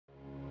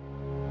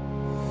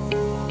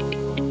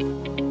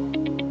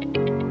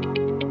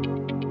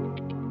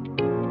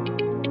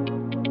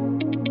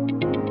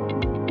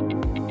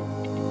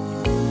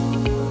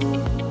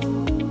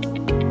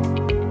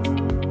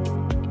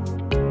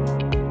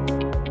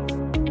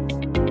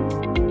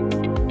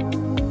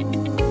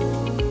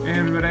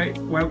everybody,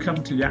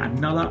 welcome to yet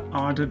another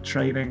Ardent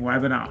Training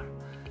webinar.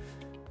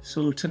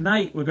 So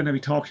tonight we're going to be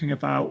talking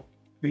about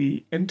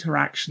the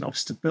interaction of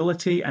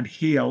stability and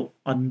heel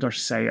under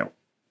sail.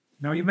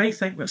 Now you may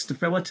think that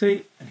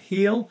stability and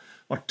heel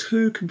are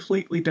two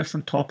completely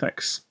different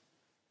topics,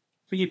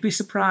 but you'd be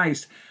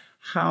surprised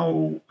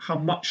how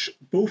much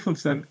both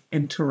of them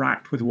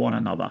interact with one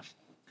another.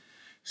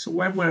 So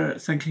when we're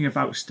thinking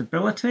about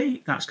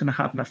stability, that's going to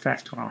have an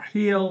effect on our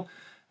heel.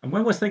 And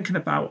when we're thinking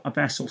about a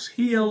vessel's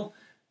heel,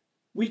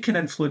 we can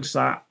influence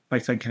that by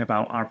thinking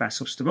about our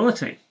vessel's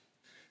stability.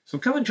 So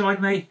come and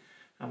join me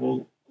and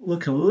we'll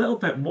look a little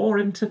bit more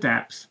into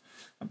depth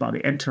about the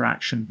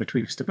interaction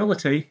between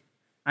stability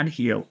and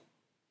heel.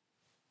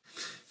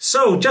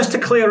 So just to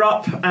clear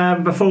up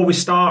before we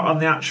start on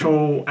the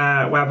actual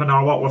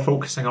webinar what we're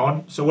focusing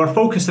on. So we're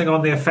focusing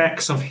on the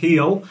effects of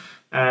heel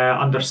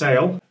under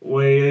sail.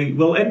 We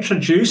will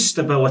introduce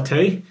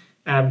stability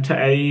to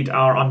aid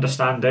our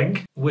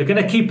understanding. We're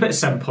going to keep it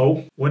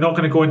simple. We're not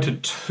going to go into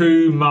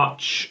too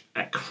much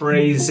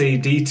crazy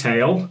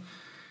detail.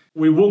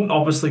 We won't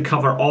obviously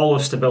cover all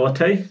of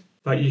stability,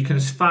 but you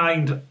can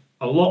find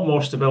a lot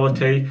more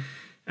stability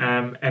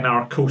in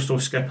our Coastal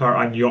Skipper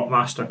and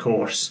Yachtmaster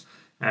course.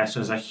 So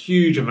there's a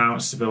huge amount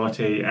of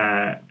stability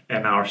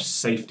in our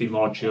safety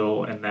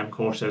module in them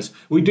courses.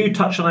 We do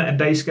touch on it in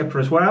Day Skipper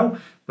as well,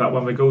 but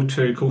when we go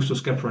to Coastal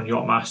Skipper and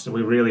Yachtmaster,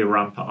 we really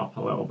ramp it up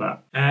a little bit.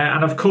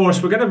 And of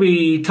course, we're going to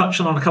be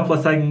touching on a couple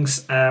of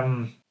things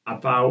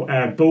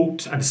about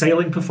boat and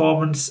sailing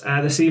performance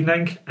this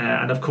evening.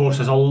 And of course,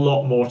 there's a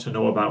lot more to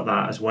know about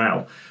that as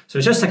well. So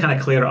it's just to kind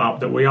of clear it up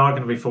that we are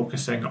going to be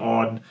focusing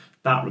on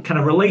that kind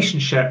of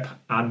relationship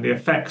and the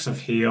effects of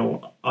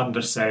heel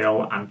under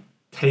sail and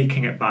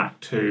taking it back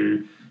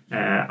to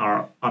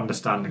our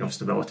understanding of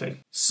stability.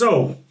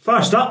 So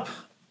first up,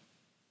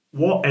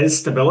 what is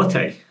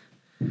stability?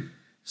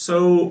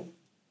 So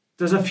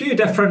there's a few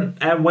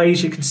different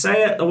ways you can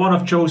say it. The one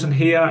I've chosen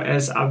here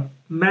is a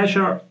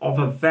measure of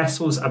a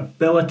vessel's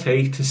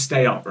ability to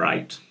stay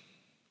upright.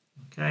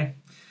 Okay.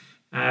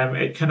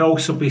 It can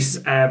also be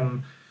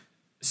said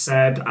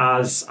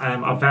as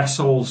a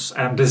vessel's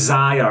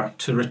desire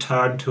to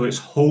return to its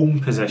home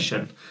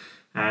position.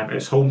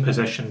 Its home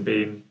position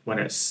being when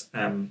it's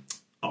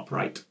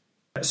upright.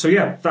 So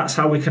yeah, that's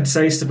how we can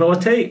say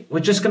stability. We're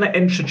just going to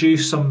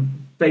introduce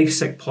some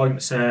basic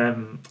points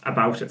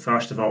about it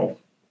first of all.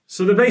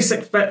 So the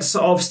basic bits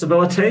of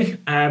stability,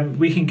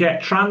 we can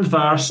get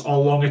transverse or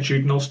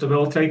longitudinal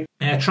stability.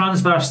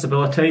 Transverse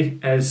stability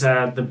is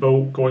the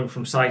boat going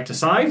from side to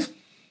side.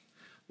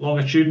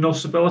 Longitudinal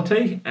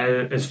stability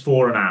is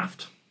fore and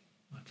aft.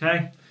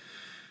 Okay.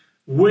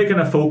 We're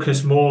going to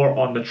focus more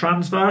on the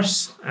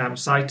transverse,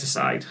 side to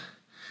side.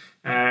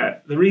 The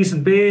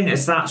reason being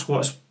is that's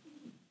what's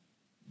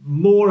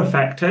more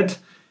affected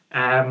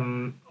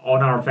on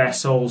our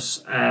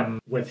vessels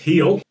with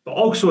heel, but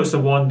also it's the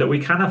one that we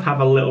kind of have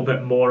a little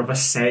bit more of a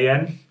say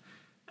in,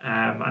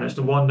 and it's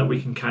the one that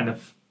we can kind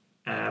of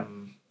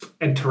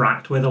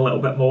interact with a little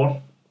bit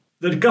more.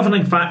 The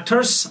governing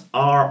factors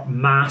are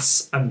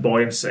mass and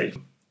buoyancy.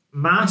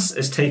 Mass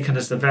is taken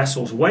as the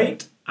vessel's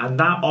weight, and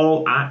that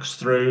all acts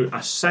through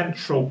a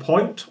central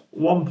point,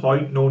 one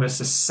point known as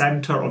the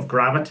centre of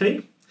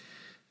gravity.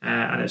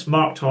 And it's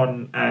marked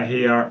on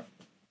here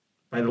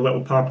by the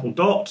little purple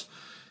dot.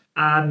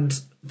 And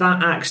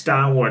that acts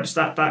downwards.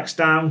 That acts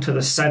down to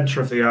the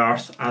centre of the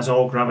earth, as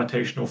all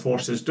gravitational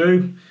forces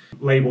do,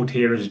 labelled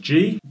here as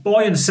G.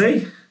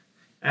 Buoyancy,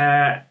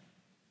 the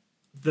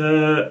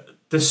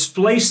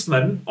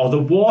displacement, or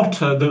the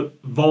water, the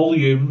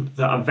volume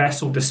that a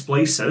vessel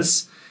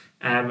displaces,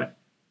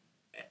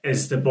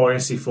 is the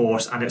buoyancy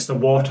force, and it's the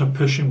water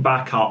pushing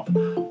back up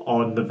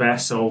on the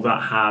vessel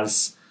that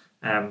has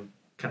kind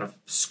of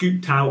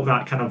scooped out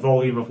that kind of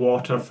volume of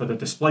water for the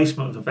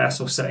displacement of the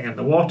vessel sitting in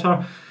the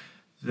water.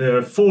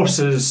 The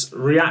forces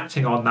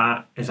reacting on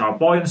that is our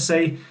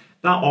buoyancy.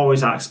 That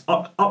always acts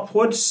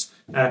upwards,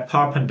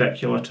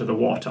 perpendicular to the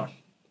water.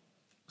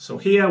 So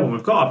here, when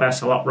we've got a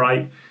vessel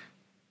upright,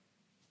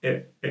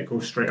 it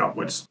goes straight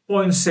upwards.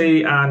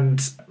 Buoyancy and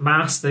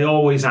mass, they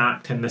always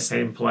act in the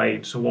same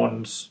plane. So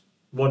one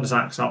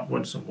acts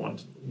upwards and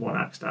one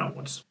acts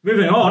downwards.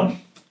 Moving on,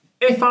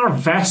 if our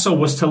vessel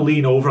was to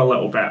lean over a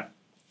little bit,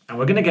 and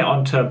we're going to get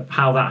onto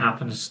how that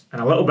happens in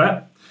a little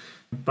bit,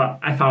 but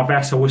if our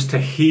vessel was to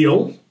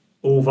heel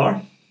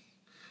over,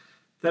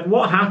 then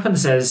what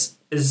happens is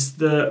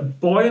the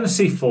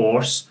buoyancy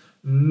force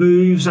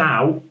moves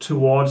out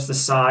towards the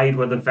side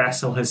where the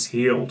vessel has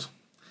heeled.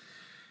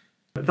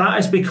 That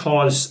is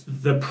because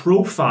the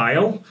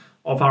profile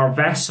of our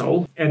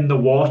vessel in the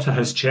water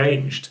has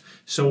changed.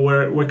 So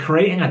we're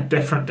creating a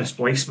different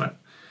displacement.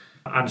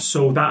 And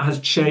so that has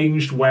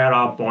changed where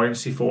our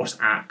buoyancy force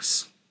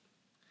acts.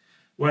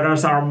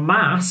 Whereas our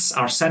mass,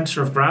 our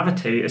centre of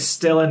gravity, is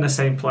still in the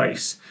same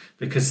place,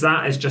 because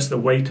that is just the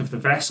weight of the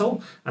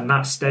vessel, and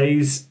that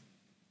stays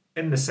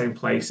in the same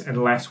place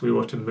unless we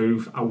were to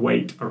move a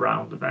weight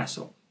around the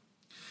vessel.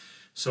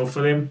 So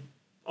for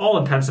all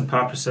intents and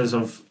purposes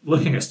of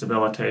looking at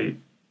stability,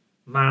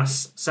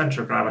 mass,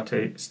 centre of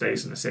gravity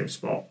stays in the same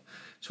spot.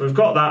 So we've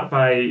got that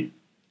by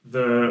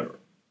the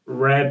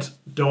red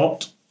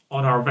dot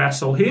on our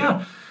vessel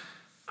here,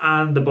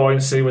 and the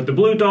buoyancy with the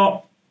blue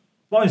dot,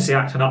 buoyancy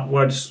acting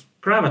upwards,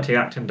 gravity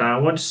acting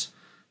downwards.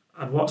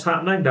 And what's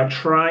happening? They're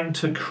trying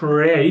to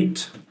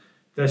create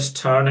this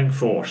turning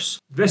force.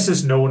 This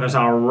is known as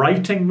our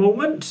righting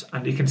moment,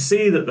 and you can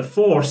see that the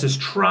force is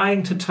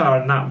trying to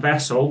turn that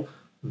vessel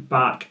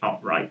back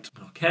upright.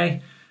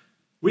 Okay,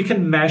 we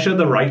can measure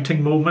the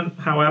righting moment,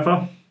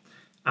 however,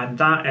 and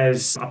that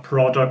is a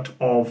product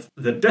of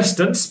the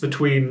distance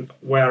between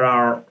where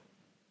our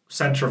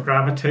centre of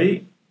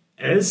gravity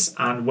is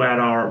and where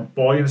our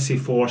buoyancy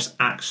force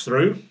acts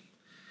through,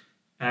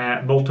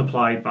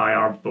 multiplied by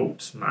our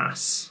boat's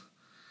mass.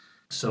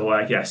 So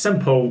yeah,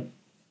 simple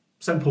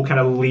kind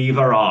of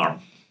lever arm.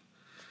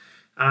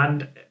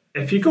 And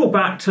if you go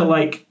back to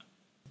like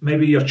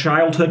maybe your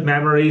childhood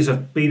memories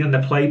of being in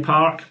the play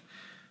park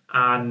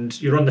and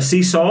you're on the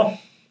seesaw,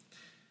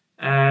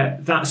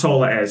 that's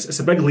all it is. It's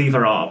a big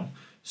lever arm.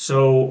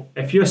 So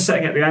if you're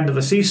sitting at the end of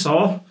the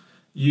seesaw,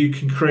 you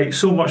can create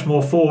so much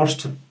more force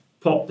to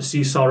pop the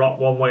seesaw up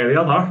one way or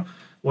the other.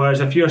 Whereas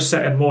if you're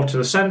sitting more to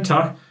the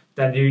centre,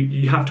 then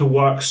you have to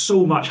work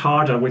so much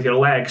harder with your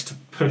legs to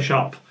push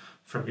up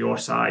from your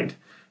side.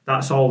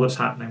 That's all that's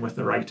happening with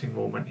the righting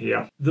moment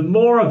here. The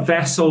more a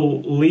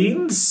vessel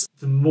leans,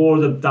 the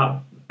more at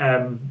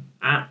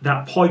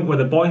that point where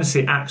the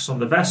buoyancy acts on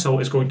the vessel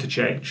is going to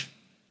change.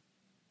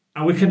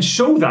 And we can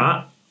show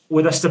that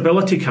with a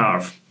stability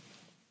curve.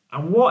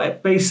 And what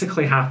it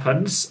basically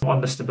happens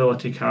on the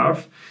stability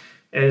curve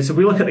is if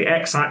we look at the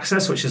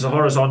x-axis, which is a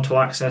horizontal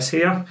axis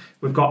here,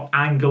 we've got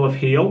angle of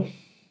heel.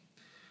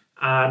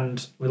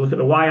 And we look at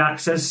the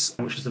y-axis,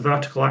 which is the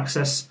vertical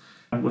axis,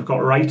 and we've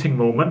got righting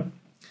moment.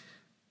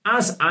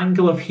 As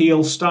angle of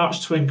heel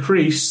starts to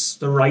increase,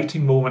 the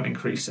righting moment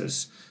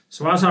increases.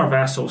 So as our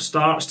vessel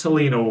starts to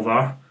lean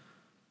over,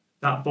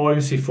 that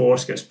buoyancy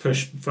force gets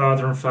pushed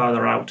further and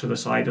further out to the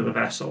side of the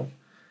vessel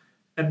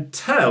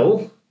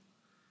until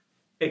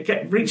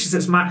it reaches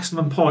its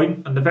maximum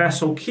point and the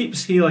vessel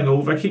keeps heeling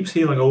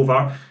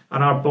over,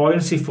 and our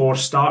buoyancy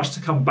force starts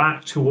to come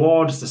back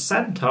towards the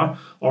centre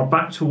or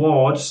back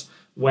towards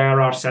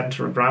where our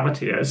centre of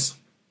gravity is.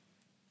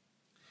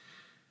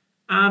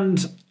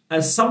 And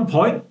at some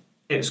point,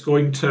 it's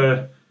going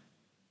to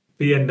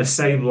be in the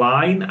same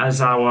line as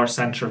our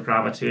centre of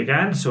gravity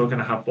again. So we're going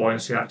to have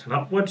buoyancy acting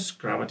upwards,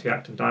 gravity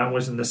acting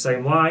downwards in the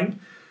same line.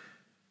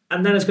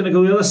 And then it's going to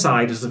go the other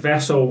side as the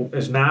vessel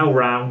is now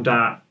round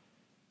at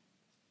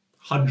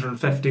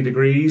 150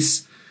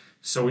 degrees.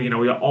 So, you know,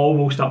 we're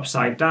almost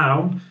upside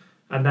down.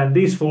 And then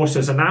these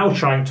forces are now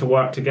trying to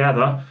work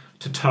together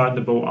to turn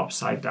the boat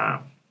upside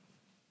down.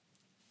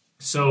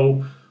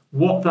 So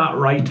what that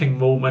righting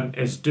moment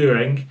is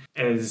doing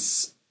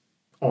is,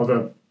 or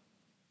the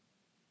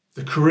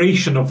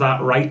creation of that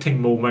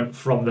righting moment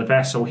from the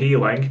vessel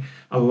heeling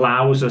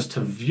allows us to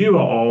view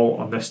it all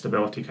on this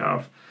stability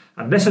curve.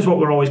 And this is what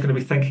we're always going to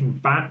be thinking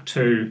back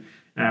to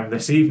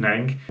this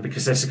evening,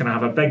 because this is going to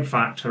have a big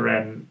factor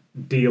in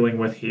dealing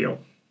with heel.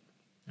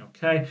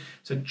 Okay,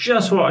 so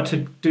just wanted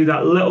to do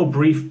that little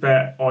brief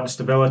bit on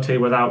stability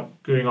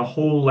without doing a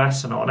whole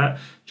lesson on it,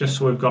 just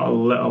so we've got a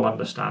little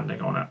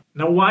understanding on it.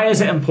 Now, why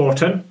is it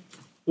important?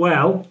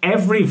 Well,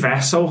 every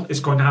vessel is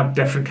going to have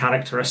different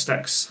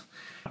characteristics.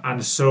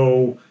 And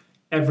so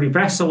every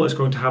vessel is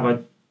going to have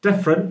a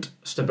different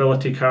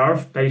stability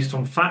curve based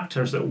on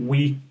factors that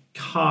we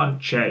can't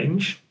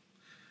change.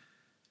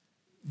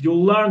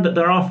 You'll learn that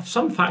there are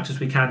some factors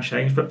we can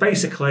change, but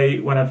basically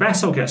when a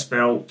vessel gets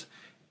built,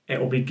 it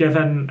will be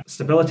given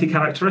stability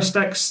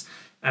characteristics,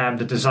 and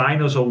the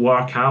designers will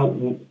work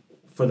out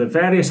for the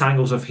various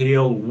angles of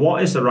heel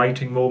what is the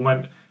righting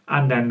moment,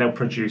 and then they'll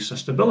produce a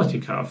stability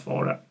curve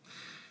for it.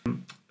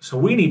 So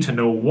we need to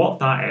know what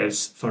that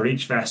is for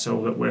each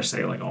vessel that we're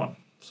sailing on.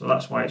 So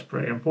that's why it's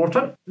pretty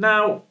important.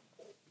 Now,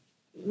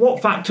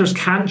 what factors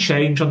can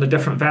change on the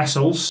different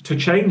vessels to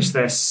change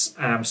this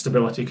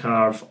stability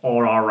curve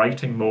or our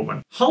righting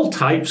moment? Hull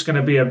type's going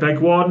to be a big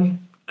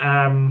one,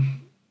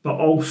 but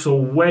also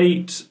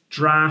weight,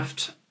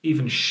 draft,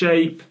 even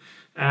shape,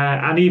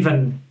 and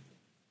even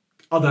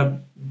other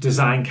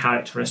design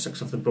characteristics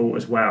of the boat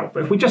as well.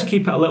 But if we just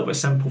keep it a little bit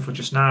simple for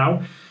just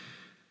now,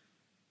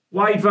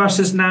 wide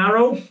versus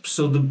narrow.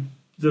 So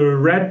the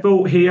red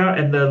boat here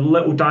in the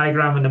little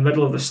diagram in the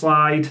middle of the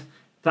slide,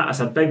 that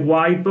is a big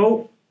wide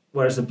boat,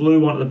 whereas the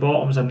blue one at the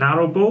bottom is a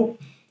narrow boat.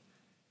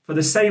 For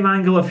the same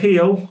angle of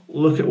heel,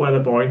 look at where the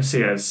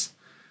buoyancy is.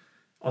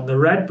 On the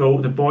red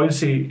boat, the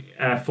buoyancy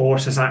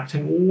force is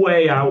acting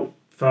way out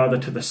further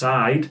to the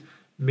side,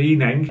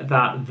 meaning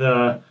that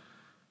the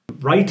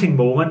righting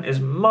moment is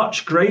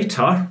much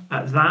greater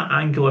at that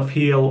angle of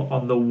heel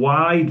on the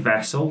wide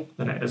vessel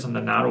than it is on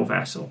the narrow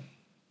vessel.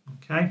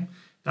 Okay,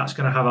 that's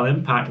going to have an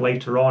impact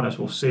later on, as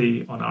we'll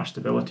see on our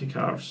stability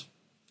curves.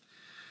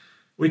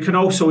 We can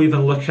also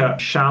even look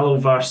at shallow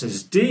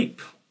versus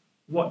deep.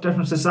 What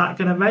difference is that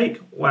going to make?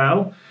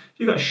 Well, if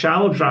you've got a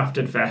shallow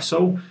drafted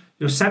vessel,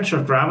 your centre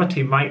of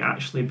gravity might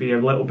actually be a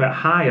little bit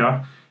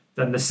higher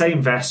than the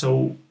same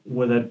vessel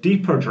with a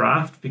deeper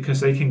draft, because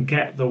they can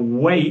get the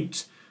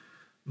weight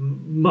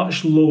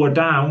much lower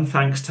down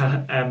thanks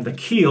to the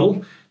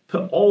keel.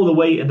 Put all the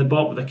weight in the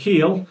bottom of the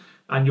keel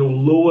and you'll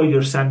lower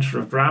your centre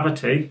of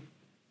gravity.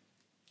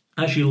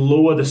 As you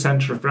lower the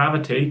centre of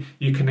gravity,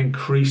 you can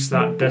increase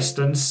that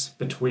distance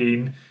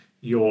between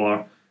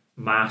your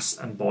mass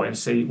and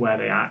buoyancy where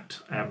they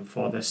act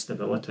for this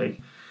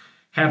stability.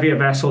 Heavier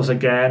vessels,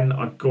 again,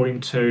 are going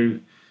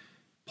to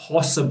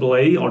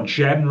possibly or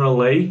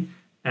generally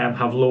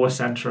have lower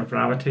centre of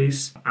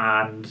gravities,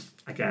 and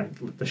again,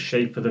 the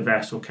shape of the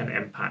vessel can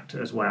impact it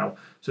as well.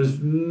 So there's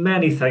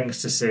many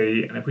things to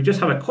see, and if we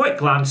just have a quick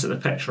glance at the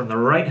picture on the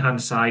right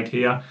hand side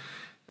here,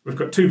 we've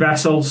got two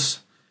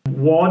vessels.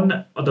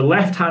 One, the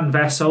left hand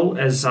vessel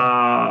is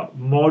a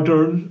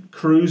modern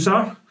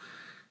cruiser,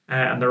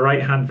 and the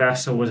right hand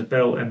vessel was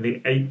built in the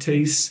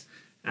 80s,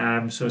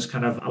 so it's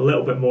kind of a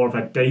little bit more of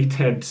a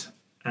dated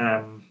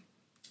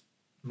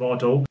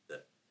model.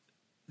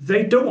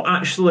 They don't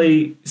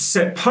actually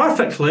sit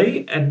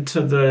perfectly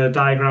into the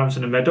diagrams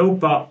in the middle,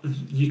 but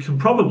you can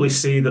probably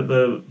see that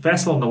the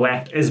vessel on the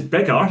left is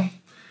bigger.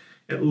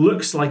 It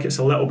looks like it's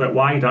a little bit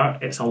wider.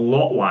 It's a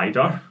lot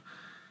wider,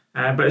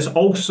 but it's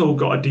also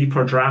got a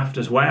deeper draft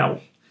as well.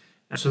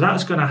 So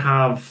that's going to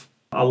have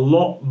a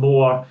lot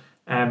more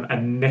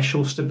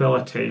initial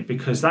stability,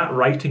 because that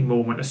righting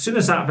moment, as soon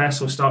as that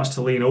vessel starts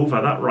to lean over,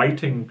 that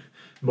righting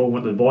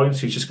moment, the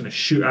buoyancy is just going to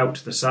shoot out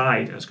to the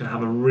side, and it's going to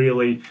have a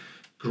really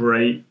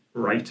great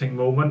righting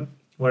moment.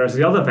 Whereas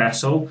the other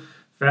vessel,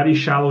 very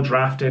shallow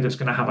drafted, it's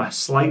going to have a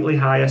slightly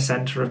higher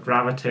centre of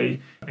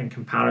gravity in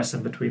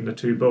comparison between the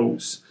two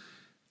boats,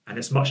 and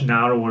it's much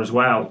narrower as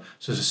well.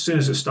 So as soon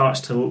as it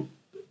starts to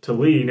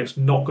lean, it's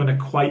not going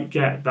to quite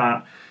get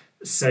that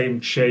same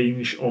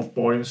change of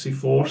buoyancy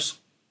force.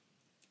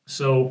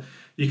 So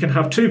you can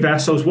have two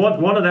vessels,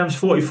 one of them's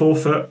 44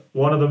 foot,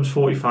 one of them's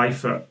 45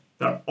 foot.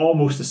 They're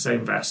almost the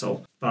same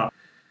vessel, but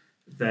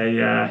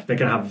they're going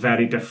to have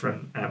very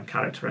different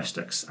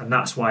characteristics, and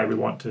that's why we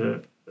want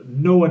to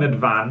know in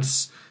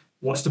advance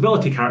what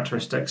stability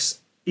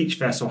characteristics each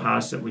vessel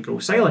has that we go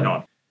sailing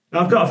on. Now,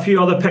 I've got a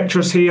few other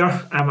pictures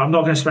here. I'm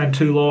not going to spend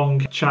too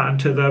long chatting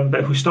to them,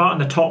 but if we start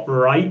in the top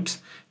right,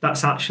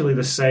 that's actually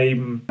the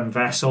same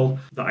vessel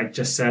that I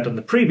just said on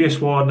the previous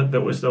one,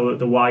 that was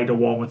the wider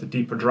one with the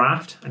deeper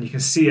draft, and you can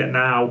see it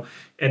now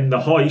in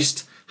the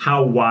hoist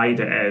how wide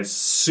it is,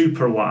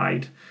 super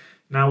wide.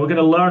 Now, we're going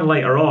to learn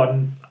later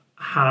on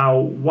how,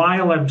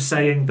 while I'm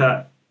saying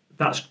that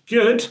that's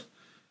good,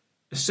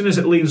 as soon as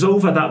it leans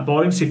over, that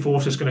buoyancy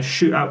force is going to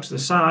shoot out to the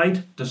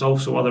side. There's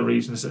also other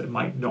reasons that it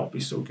might not be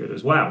so good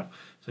as well.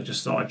 So I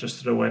just thought I'd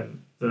just throw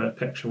in the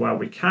picture where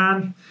we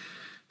can.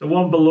 The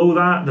one below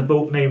that, the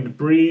boat named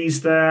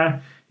Breeze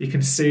there, you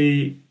can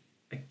see,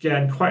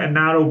 again, quite a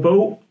narrow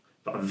boat,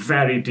 but a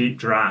very deep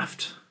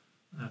draft.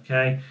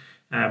 Okay,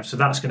 so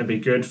that's going to be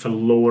good for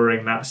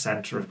lowering that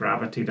centre of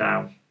gravity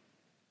down.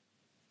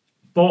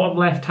 Bottom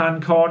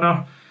left-hand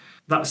corner,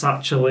 that's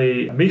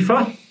actually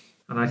MIFA,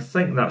 and I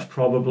think that's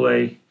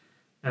probably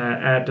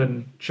Ed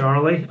and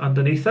Charlie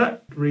underneath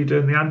it,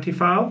 redoing the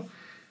anti-foul.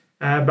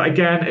 But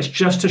again, it's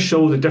just to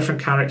show the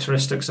different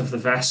characteristics of the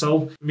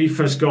vessel.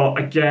 MIFA's got,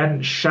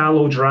 again,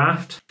 shallow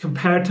draft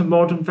compared to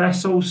modern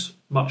vessels,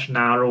 much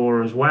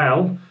narrower as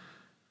well.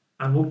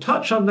 And we'll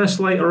touch on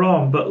this later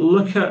on, but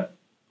look at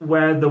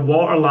where the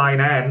waterline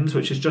ends,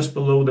 which is just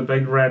below the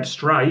big red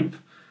stripe.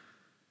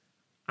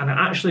 And it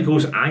actually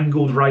goes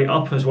angled right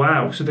up as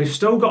well. So they've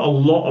still got a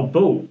lot of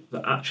boat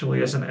that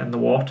actually isn't in the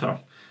water.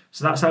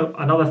 So that's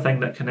another thing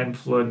that can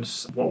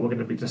influence what we're going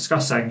to be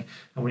discussing.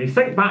 And when you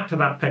think back to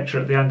that picture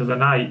at the end of the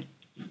night,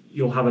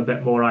 you'll have a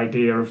bit more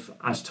idea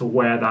as to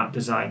where that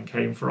design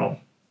came from.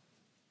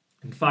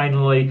 And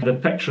finally, the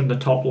picture in the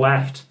top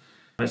left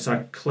is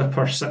a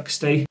Clipper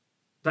 60.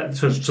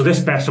 So this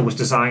vessel was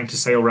designed to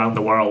sail around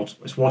the world.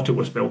 It's what it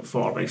was built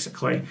for,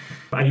 basically.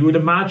 And you would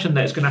imagine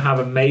that it's going to have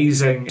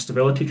amazing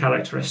stability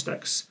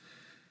characteristics.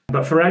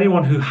 But for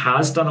anyone who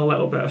has done a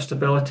little bit of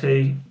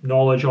stability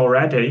knowledge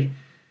already,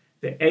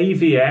 the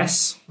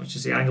AVS, which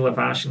is the angle of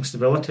vanishing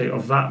stability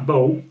of that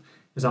boat,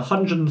 is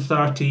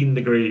 113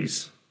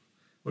 degrees,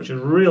 which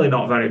is really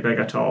not very big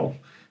at all.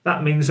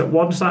 That means that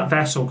once that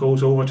vessel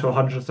goes over to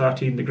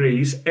 113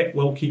 degrees, it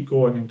will keep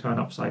going and turn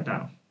upside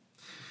down.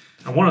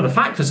 And one of the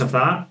factors of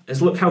that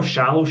is look how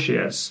shallow she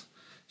is.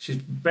 She's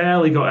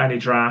barely got any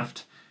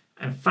draft.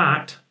 In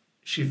fact,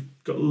 she's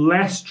got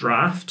less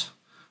draft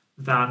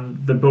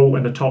than the boat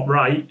in the top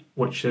right,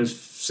 which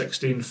is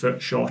 16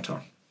 foot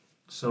shorter.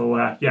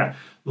 So yeah,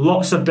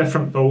 lots of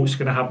different boats,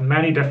 going to have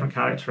many different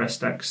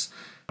characteristics,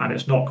 and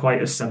it's not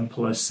quite as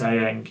simple as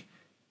saying,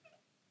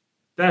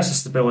 there's a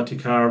stability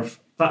curve,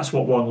 that's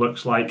what one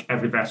looks like,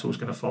 every vessel is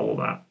going to follow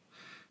that.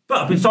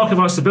 But I've been talking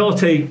about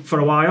stability for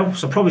a while,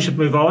 so I probably should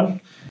move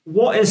on.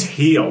 What is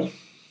heel?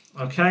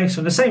 Okay, so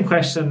in the same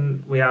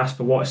question we asked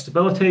for what is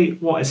stability,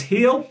 what is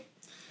heel?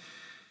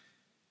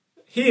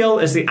 Heel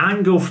is the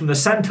angle from the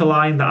centre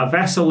line that a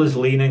vessel is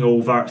leaning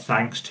over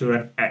thanks to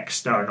an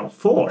external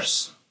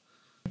force.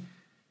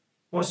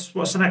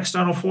 What's an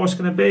external force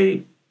going to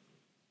be?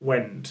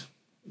 wind,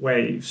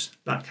 waves,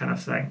 that kind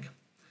of thing.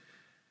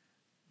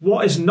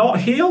 What is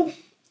not heel?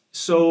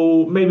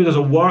 So maybe there's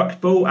a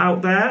work boat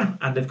out there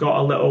and they've got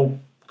a little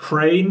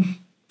crane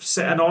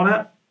sitting on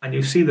it and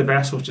you see the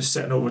vessels just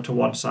sitting over to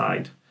one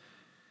side.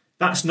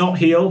 That's not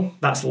heel,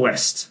 that's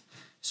list.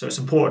 So it's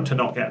important to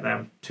not get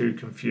them too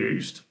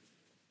confused.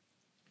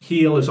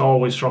 Heel is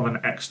always from an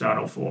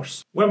external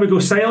force. When we go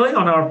sailing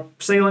on our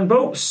sailing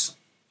boats,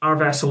 our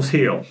vessels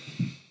heel.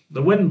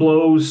 The wind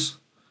blows,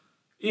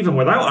 even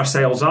without our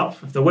sails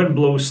up, if the wind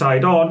blows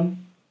side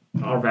on,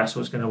 our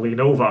vessel is going to lean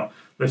over.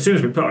 But as soon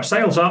as we put our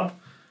sails up,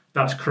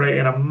 that's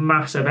creating a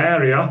massive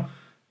area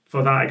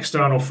for that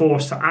external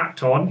force to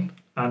act on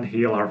and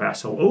heel our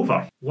vessel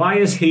over. Why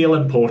is heel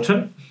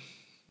important?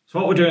 So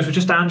what we're doing is we're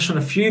just answering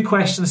a few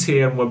questions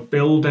here and we're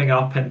building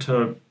up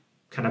into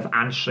kind of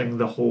answering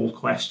the whole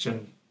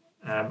question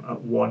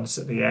at once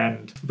at the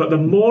end. But the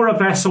more a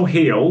vessel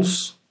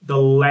heels, the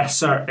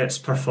lesser its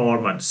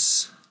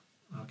performance.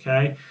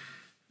 Okay?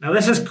 Now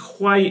this is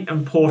quite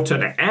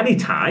important at any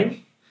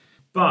time,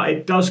 but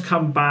it does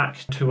come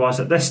back to us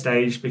at this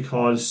stage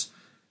because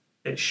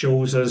it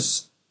shows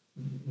us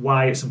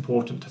why it's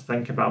important to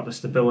think about the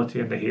stability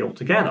and the heel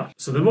together.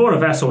 So the more a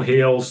vessel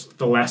heels,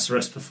 the lesser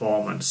its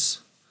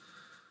performance.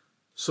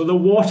 So the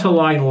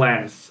waterline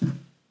length.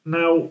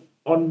 Now,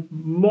 on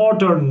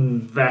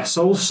modern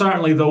vessels,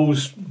 certainly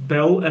those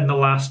built in the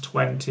last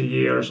 20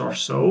 years or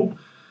so,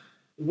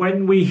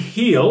 when we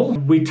heel,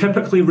 we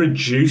typically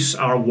reduce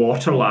our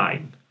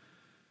waterline.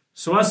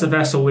 So as the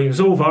vessel leans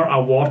over,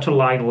 our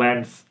waterline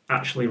length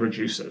actually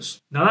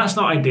reduces. Now that's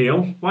not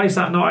ideal. Why is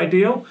that not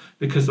ideal?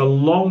 Because the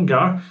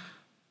longer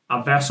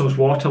a vessel's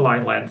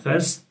waterline length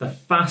is, the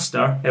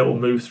faster it will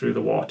move through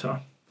the water.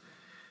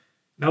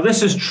 Now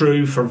this is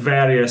true for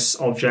various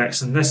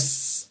objects, and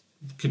this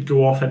could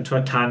go off into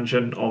a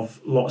tangent of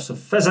lots of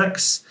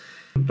physics,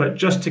 but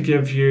just to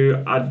give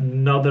you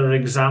another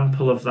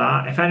example of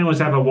that, if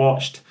anyone's ever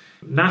watched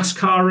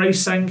NASCAR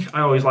racing,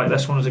 I always like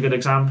this one as a good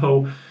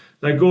example.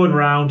 They're going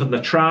round on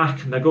the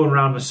track and they're going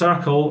round in a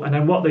circle, and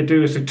then what they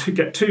do is they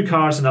get two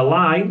cars in a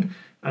line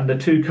and the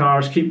two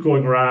cars keep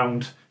going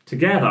round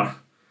together,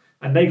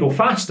 and they go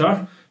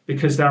faster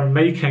because they're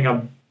making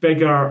a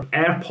bigger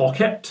air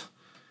pocket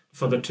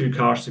for the two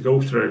cars to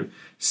go through.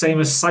 Same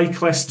as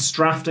cyclists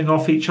drafting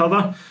off each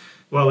other.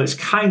 Well, it's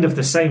kind of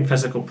the same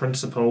physical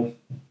principle.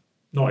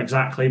 Not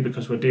exactly,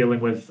 because we're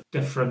dealing with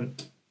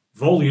different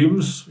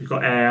volumes. We've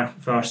got air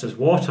versus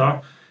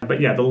water.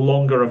 But yeah, the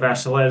longer a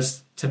vessel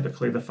is,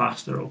 typically the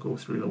faster it'll go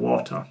through the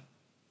water.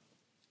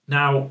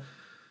 Now,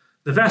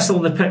 the vessel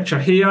in the picture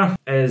here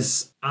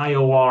is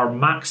IOR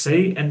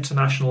Maxi,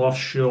 International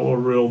Offshore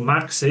Rule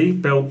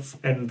Maxi, built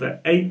in the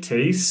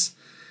 80s.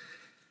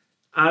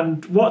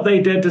 And what they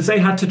did is they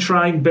had to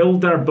try and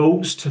build their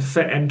boats to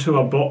fit into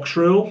a box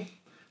rule.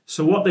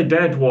 So what they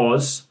did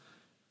was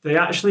they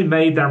actually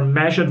made their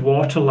measured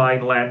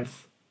waterline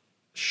length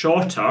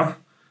shorter,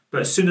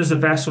 but as soon as the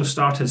vessel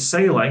started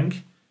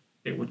sailing,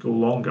 it would go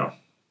longer.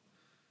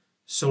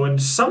 So in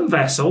some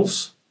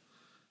vessels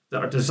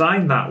that are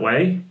designed that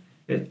way,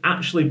 it's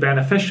actually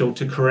beneficial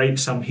to create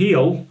some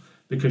heel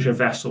because your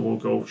vessel will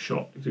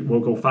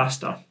go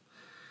faster.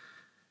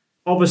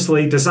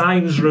 Obviously,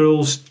 designs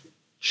rules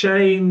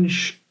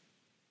change,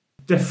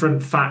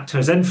 different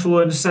factors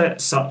influence it,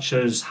 such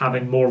as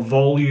having more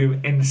volume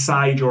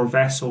inside your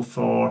vessel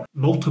for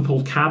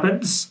multiple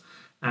cabins,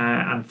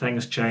 and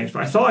things change.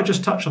 But I thought I'd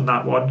just touch on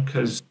that one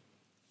because,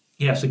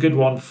 yeah, it's a good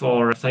one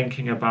for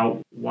thinking about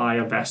why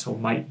a vessel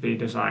might be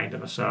designed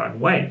in a certain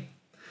way.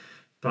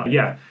 But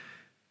yeah,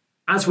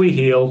 as we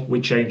heel, we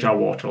change our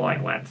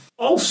waterline length.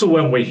 Also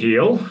when we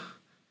heel,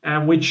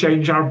 we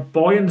change our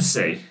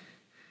buoyancy.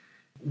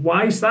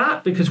 Why is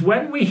that? Because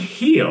when we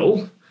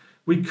heel,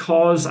 we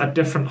cause a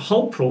different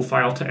hull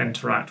profile to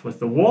interact with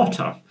the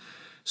water.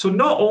 So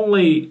not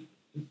only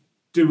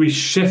do we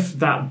shift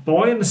that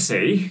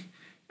buoyancy,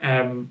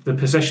 the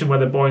position where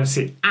the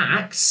buoyancy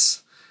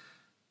acts,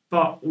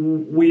 but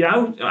we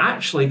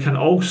actually can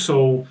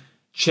also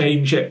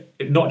change it,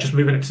 not just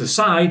moving it to the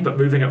side, but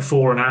moving it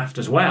fore and aft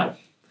as well.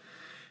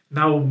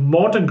 Now,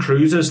 modern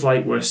cruisers,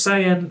 like we're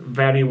saying,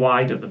 very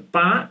wide at the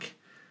back.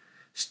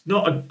 It's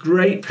not a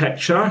great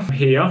picture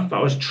here, but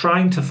I was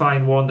trying to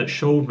find one that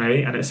showed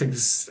me, and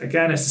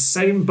again, it's the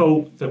same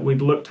boat that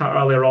we'd looked at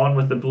earlier on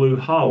with the blue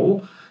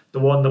hull, the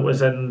one that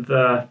was in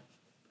the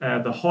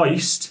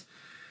hoist.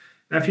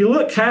 Now, if you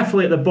look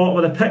carefully at the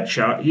bottom of the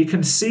picture, you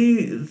can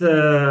see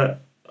the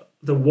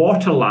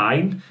water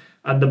line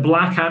and the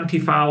black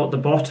antifoul at the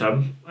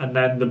bottom, and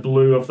then the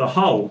blue of the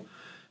hull.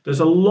 There's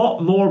a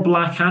lot more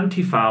black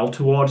antifoul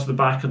towards the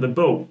back of the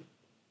boat.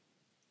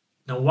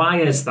 Now,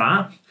 why is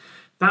that?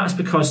 That's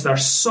because they're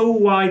so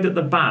wide at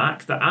the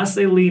back that as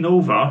they lean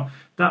over,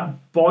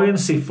 that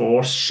buoyancy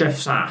force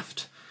shifts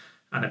aft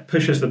and it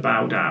pushes the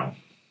bow down.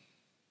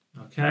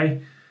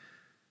 Okay?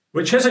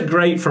 Which isn't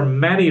great for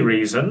many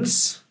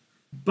reasons,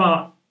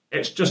 but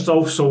it's just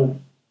also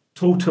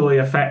totally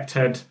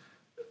affected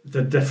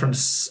the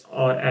difference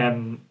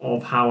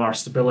of how our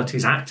stability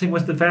is acting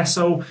with the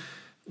vessel,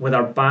 with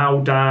our bow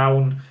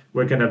down,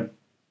 we're going to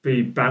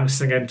be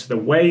bouncing into the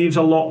waves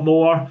a lot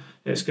more.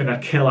 It's going to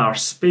kill our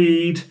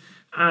speed,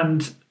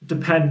 and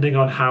depending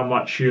on how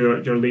much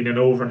you're leaning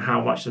over and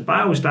how much the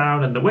bow's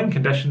down and the wind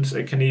conditions,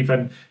 it can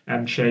even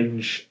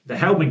change the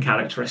helming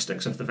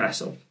characteristics of the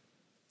vessel.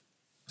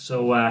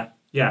 So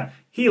yeah,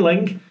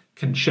 heeling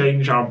can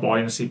change our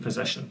buoyancy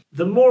position.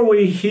 The more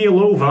we heel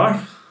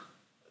over,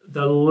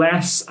 the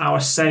less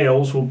our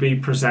sails will be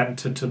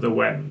presented to the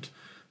wind.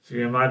 So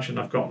you imagine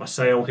I've got my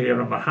sail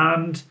here in my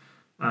hand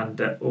and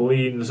it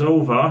leans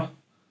over.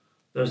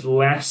 There's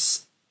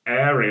less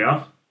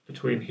area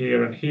between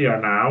here and here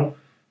now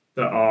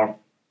that are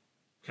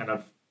kind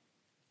of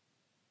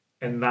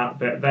in that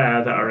bit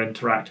there that are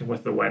interacting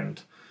with the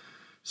wind.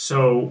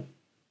 So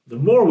the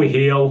more we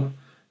heel,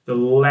 the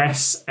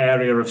less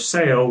area of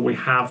sail we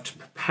have to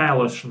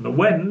propel us from the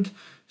wind.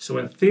 So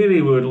in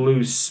theory, we would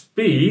lose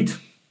speed.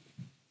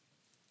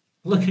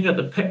 Looking at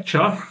the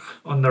picture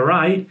on the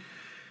right,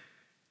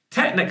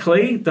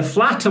 technically, the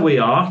flatter we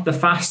are, the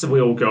faster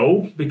we'll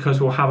go, because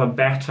we'll have a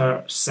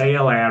better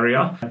sail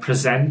area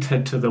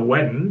presented to the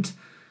wind.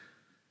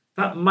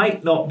 That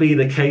might not be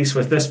the case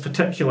with this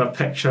particular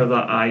picture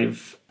that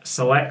I've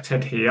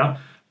selected here,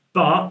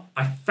 but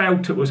I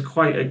felt it was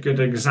quite a good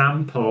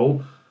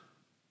example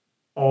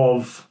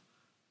of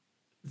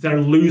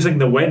they're losing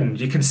the wind.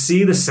 You can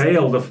see the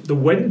sail, the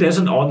wind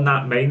isn't on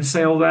that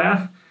mainsail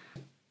there.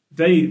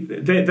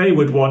 They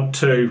would want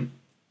to,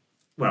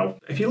 well,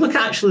 if you look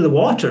at actually the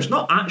water, it's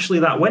not actually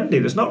that windy.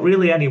 There's not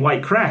really any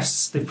white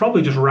crests. They've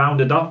probably just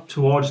rounded up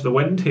towards the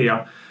wind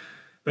here.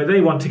 But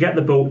they want to get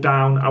the boat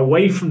down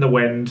away from the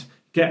wind,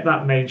 get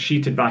that main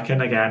sheeted back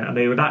in again, and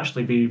they would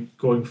actually be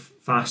going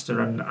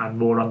faster and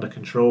more under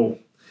control.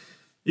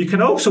 You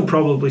can also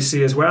probably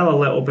see as well a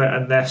little bit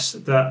in this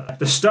that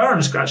the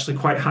stern's actually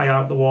quite high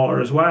out the water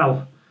as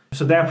well.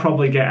 So they're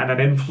probably getting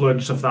an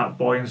influence of that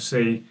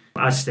buoyancy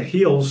as the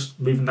heel's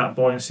moving that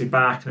buoyancy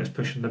back and it's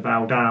pushing the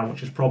bow down,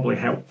 which has probably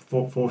helped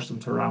force them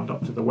to round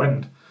up to the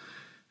wind.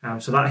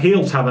 So that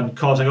heel's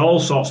causing all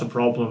sorts of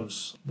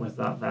problems with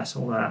that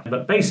vessel there.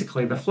 But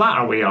basically, the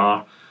flatter we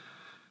are,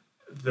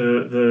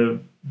 the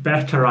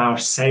better our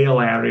sail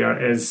area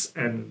is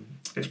in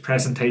its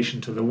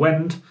presentation to the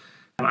wind,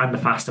 and the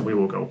faster we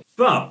will go.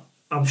 But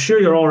I'm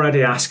sure you're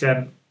already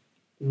asking,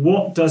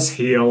 what does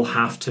heel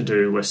have to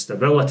do with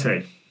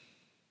stability?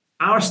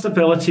 Our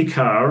stability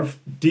curve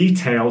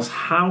details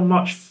how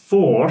much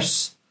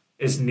force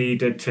is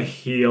needed to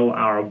heel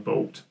our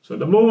boat. So at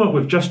the moment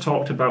we've just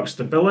talked about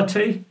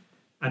stability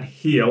and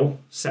heel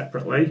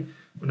separately.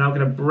 We're now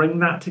going to bring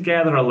that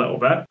together a little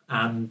bit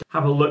and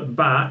have a look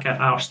back at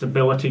our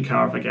stability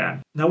curve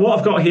again. Now what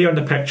I've got here in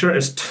the picture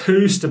is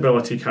two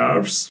stability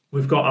curves.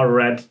 We've got a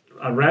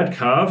red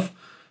curve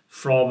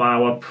from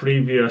our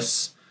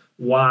previous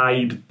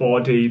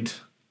wide-bodied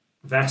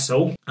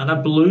vessel and a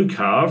blue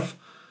curve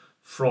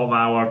from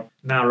our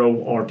narrow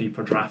or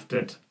deeper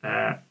drafted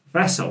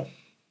vessel.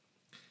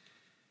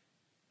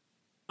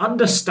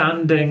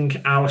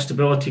 Understanding our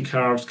stability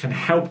curves can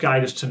help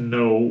guide us to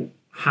know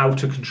how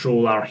to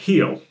control our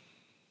heel.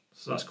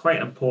 So that's quite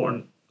an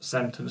important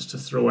sentence to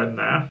throw in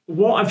there.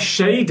 What I've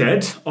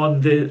shaded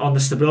on the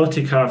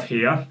stability curve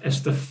here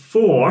is the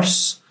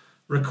force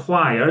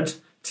required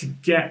to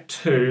get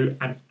to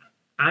an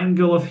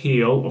angle of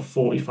heel of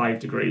 45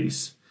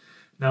 degrees.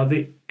 Now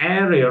the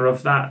area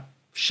of that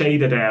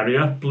shaded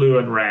area, blue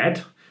and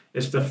red,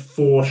 is the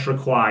force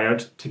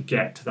required to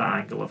get to that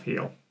angle of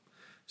heel.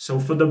 So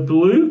for the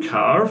blue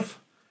curve,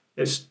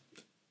 we're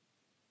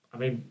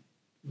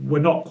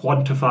not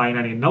quantifying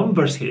any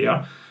numbers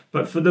here,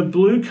 but for the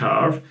blue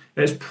curve,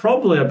 it's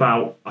probably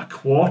about a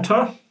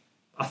quarter,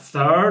 a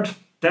third,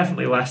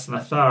 definitely less than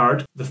a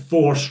third, the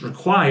force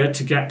required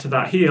to get to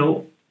that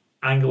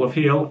angle of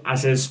heel,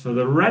 as is for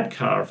the red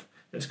curve.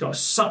 It's got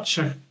such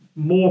a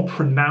more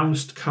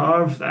pronounced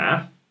curve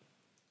there.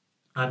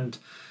 And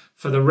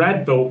for the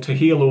red boat to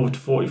heel over to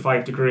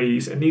 45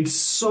 degrees, it needs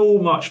so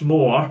much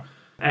more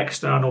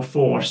external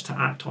force to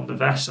act on the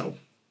vessel.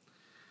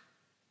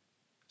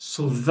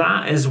 So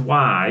that is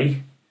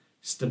why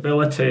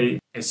stability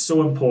is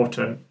so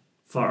important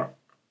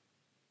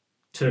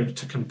to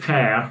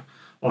compare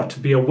or to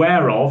be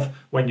aware of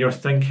when you're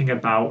thinking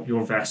about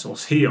your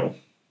vessel's heel.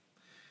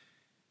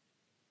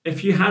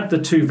 If you had the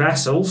two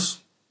vessels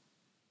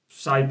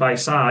side by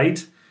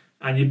side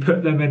and you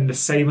put them in the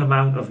same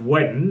amount of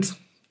wind,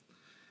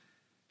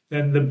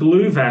 then the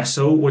blue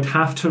vessel would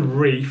have to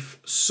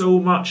reef so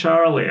much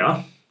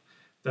earlier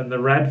than the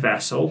red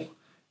vessel,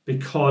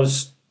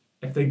 because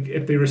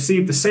if they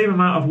receive the same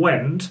amount of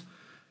wind,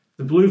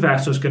 the blue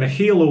vessel is going to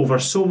heel over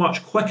so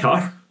much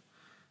quicker,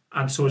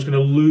 and so it's going to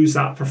lose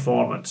that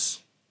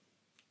performance.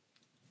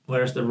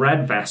 Whereas the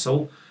red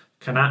vessel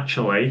can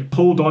actually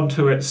hold on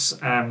to its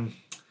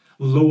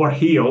lower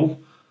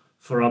heel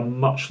for a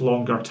much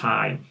longer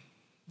time.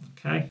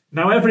 Okay.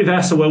 Now every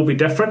vessel will be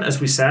different, as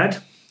we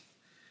said,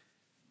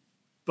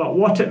 but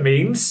what it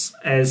means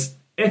is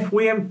if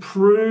we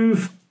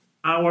improve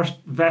our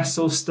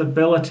vessel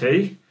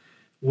stability,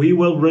 we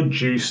will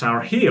reduce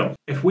our heel.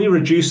 If we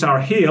reduce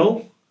our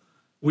heel,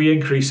 we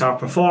increase our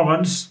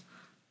performance,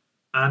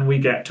 and we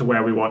get to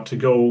where we want to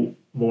go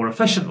more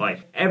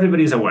efficiently.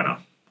 Everybody's a winner,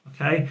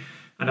 okay?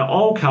 And it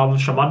all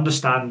comes from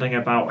understanding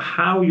about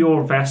how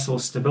your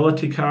vessel's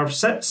stability curve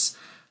sits.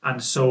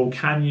 And so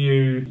can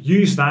you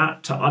use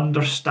that to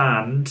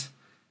understand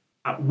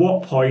at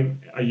what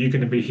point are you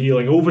going to be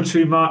heeling over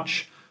too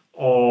much,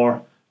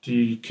 or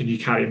can you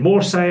carry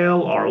more sail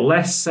or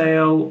less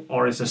sail,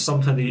 or is there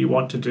something that you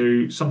want to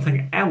do,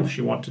 something else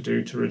you want to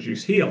do to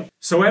reduce heel?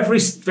 So every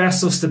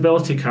vessel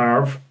stability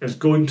curve is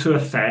going to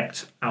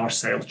affect our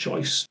sail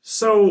choice.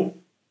 So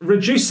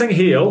reducing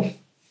heel,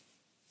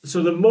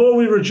 so the more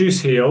we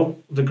reduce heel,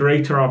 the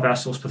greater our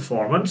vessel's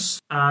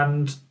performance,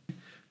 and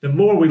the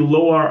more we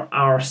lower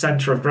our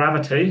centre of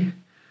gravity,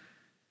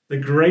 the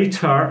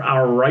greater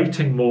our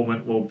righting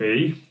moment will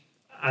be,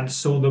 and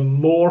so the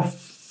more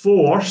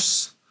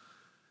force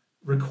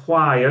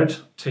required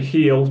to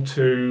heel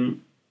to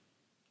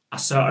a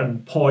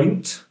certain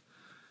point,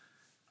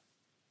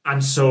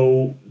 and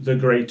so the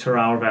greater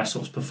our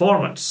vessel's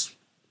performance.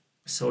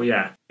 So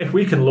yeah, if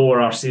we can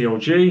lower our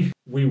COG,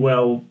 we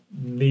will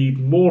need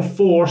more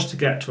force to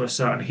get to a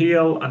certain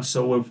heel, and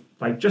so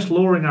by just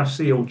lowering our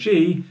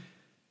COG,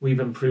 we've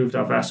improved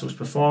our vessel's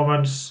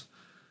performance.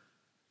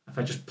 If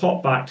I just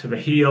pop back to the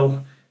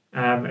heel,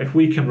 if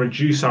we can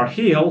reduce our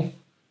heel,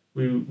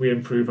 we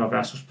improve our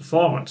vessel's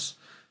performance.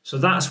 So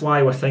that's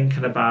why we're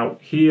thinking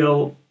about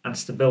heel and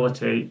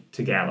stability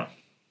together.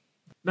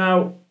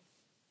 Now,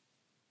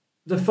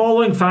 the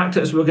following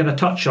factors we're going to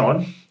touch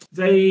on,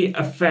 they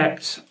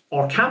affect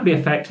or can be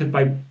affected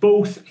by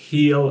both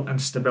heel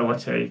and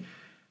stability.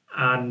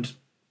 And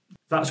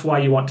that's why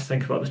you want to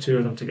think about the two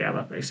of them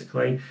together,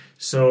 basically.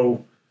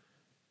 So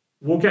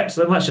we'll get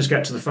to them. Let's just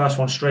get to the first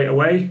one straight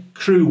away.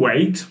 Crew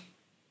weight.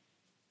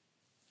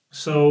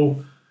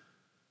 So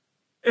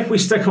if we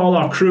stick all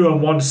our crew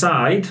on one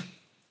side,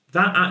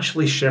 that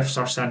actually shifts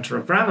our centre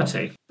of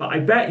gravity. But I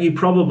bet you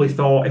probably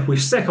thought if we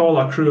stick all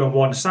our crew on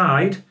one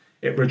side,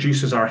 it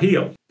reduces our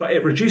heel. But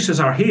it reduces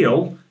our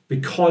heel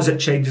because it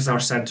changes our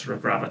centre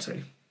of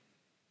gravity.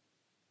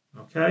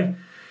 Okay?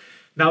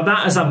 Now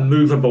that is a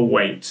movable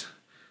weight.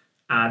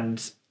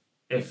 And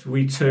if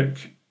we took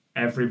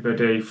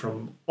everybody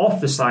from off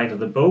the side of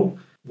the boat,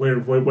 we're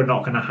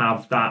not going to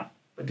have that,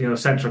 the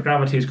centre of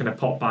gravity is going to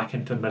pop back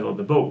into the middle of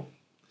the boat.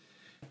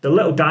 The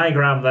little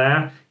diagram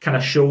there kind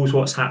of shows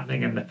what's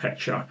happening in the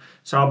picture.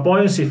 So our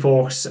buoyancy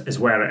force is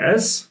where it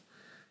is.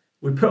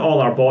 We put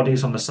all our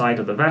bodies on the side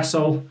of the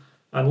vessel,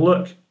 and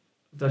look,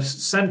 the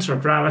centre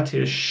of gravity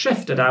is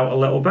shifted out a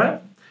little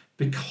bit.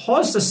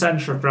 Because the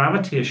centre of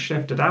gravity is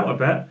shifted out a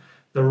bit,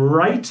 the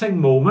righting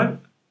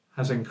moment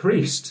has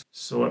increased,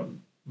 so it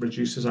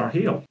reduces our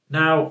heel.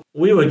 Now,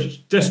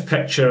 this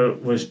picture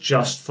was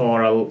just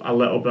for a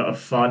little bit of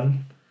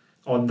fun.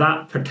 On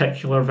that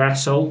particular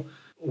vessel,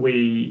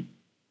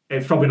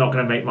 it's probably not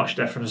going to make much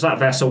difference. That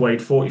vessel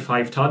weighed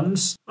 45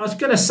 tons. I was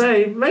going to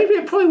say, maybe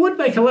it probably would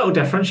make a little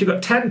difference. You've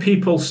got 10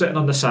 people sitting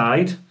on the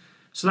side,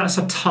 so that's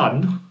a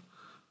ton.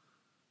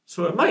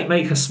 So it might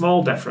make a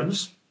small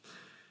difference.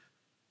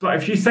 But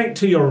if you think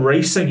to your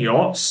racing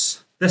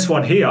yachts, this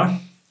one here,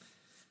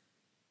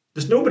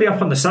 there's nobody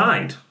up on the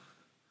side.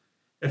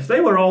 If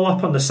they were all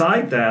up on the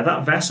side there,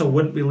 that vessel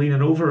wouldn't be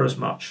leaning over as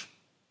much,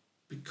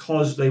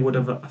 because they would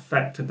have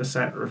affected the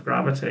centre of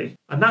gravity.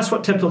 And that's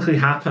what typically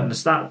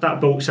happens. That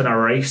boat's in a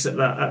race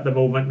at the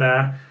moment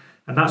there,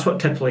 and that's what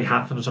typically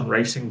happens on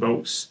racing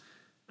boats.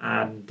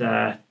 And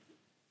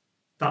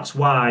that's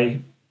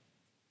why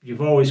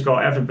you've always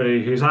got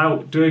everybody who's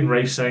out doing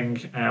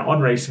racing on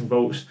racing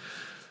boats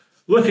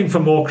looking for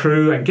more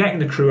crew and getting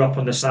the crew up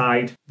on the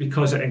side,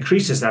 because it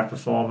increases their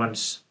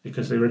performance,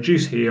 because they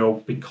reduce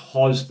heel,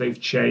 because they've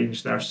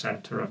changed their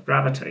centre of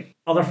gravity.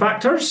 Other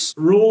factors,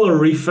 roller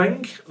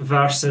reefing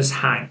versus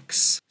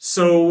hanks.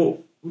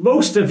 So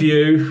most of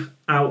you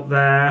out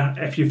there,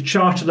 if you've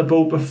chartered a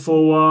boat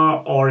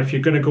before, or if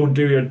you're going to go and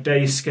do your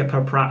day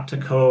skipper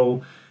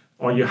practical,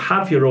 or you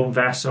have your own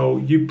vessel,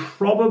 you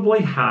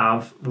probably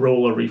have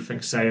roller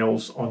reefing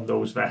sails on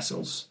those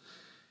vessels.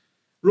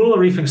 Roller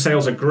reefing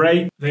sails are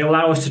great. They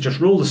allow us to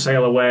just roll the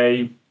sail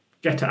away,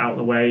 get it out of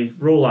the way,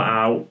 roll it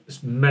out.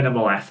 It's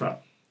minimal effort.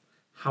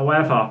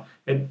 However,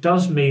 it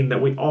does mean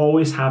that we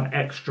always have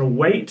extra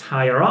weight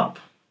higher up.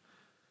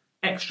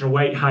 Extra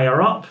weight higher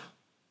up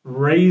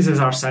raises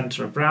our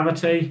centre of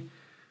gravity,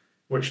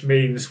 which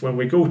means when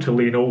we go to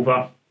lean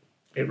over,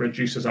 it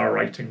reduces our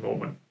righting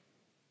moment.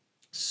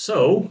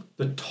 So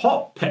the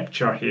top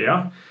picture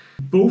here,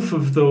 both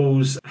of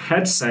those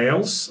head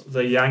sails,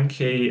 the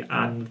Yankee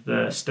and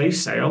the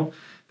staysail,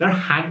 they're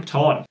hanked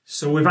on.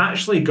 So we've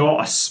actually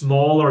got a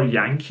smaller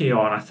Yankee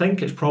on. I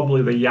think it's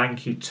probably the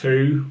Yankee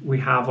 2 we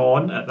have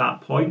on at that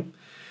point.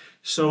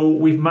 So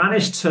we've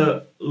managed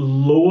to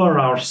lower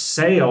our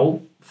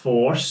sail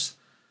force,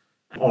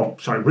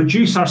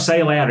 reduce our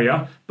sail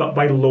area, but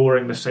by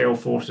lowering the sail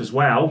force as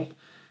well.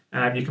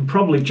 And you can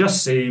probably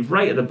just see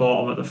right at the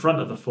bottom at the front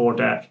of the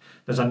foredeck,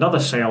 there's another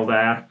sail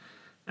there.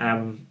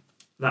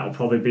 That will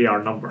probably be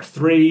our number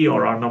 3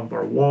 or our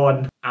number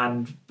 1.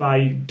 And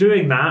by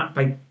doing that,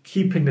 by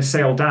keeping the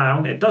sail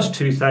down, it does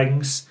two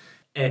things.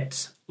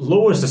 It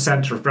lowers the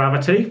centre of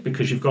gravity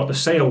because you've got the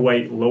sail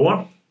weight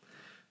lower,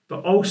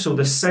 but also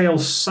the sail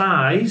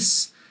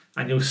size,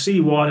 and you'll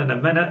see one in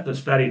a minute that's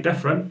very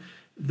different.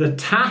 The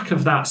tack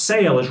of that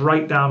sail is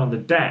right down on the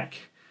deck,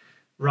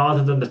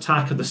 rather than the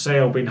tack of the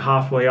sail being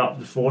halfway up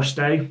the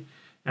forestay.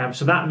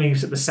 So that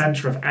means that the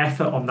centre of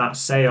effort on that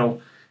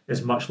sail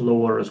is much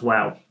lower as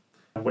well,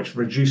 which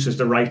reduces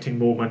the righting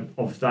moment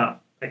of that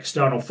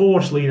external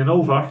force leaning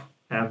over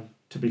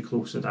to be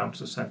closer down to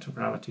the centre of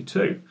gravity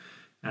too,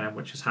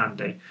 which is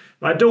handy.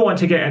 But I don't want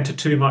to get into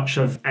too much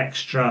of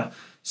extra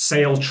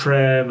sail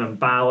trim and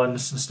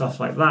balance and stuff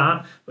like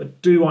that,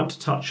 but do want to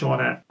touch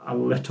on it a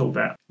little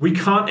bit. We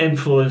can't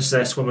influence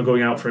this when we're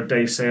going out for a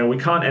day sail. We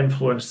can't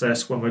influence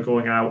this when we're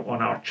going out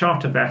on our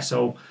charter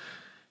vessel.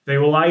 They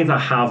will either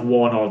have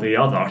one or the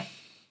other.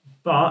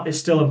 But it's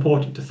still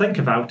important to think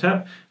about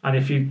it. And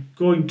if you're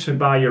going to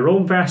buy your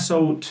own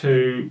vessel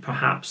to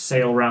perhaps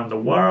sail around the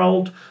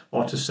world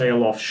or to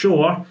sail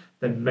offshore,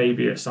 then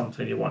maybe it's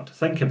something you want to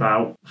think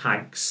about.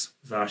 Hanks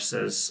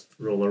versus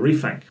roller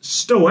reefing.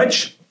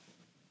 Stowage.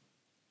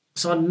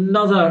 So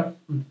another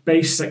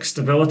basic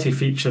stability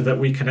feature that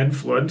we can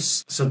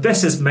influence. So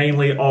this is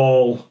mainly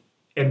all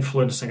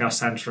influencing our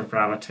centre of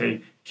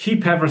gravity.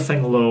 Keep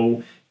everything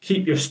low.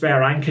 Keep your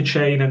spare anchor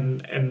chain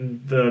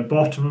in the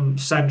bottom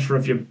centre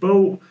of your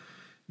boat.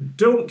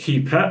 Don't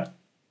keep it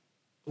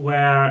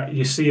where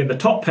you see in the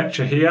top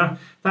picture here.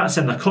 That's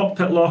in the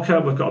cockpit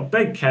locker. We've got a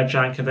big kedge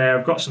anchor there.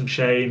 We've got some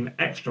chain,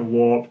 extra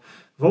warp.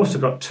 We've also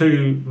got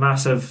two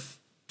massive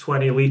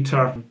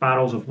 20-litre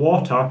barrels of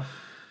water.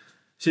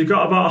 So you've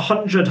got about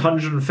 100,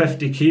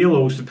 150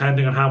 kilos,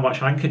 depending on how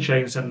much anchor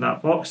chain's in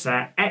that box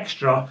there,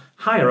 extra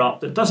higher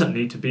up that doesn't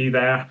need to be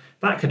there.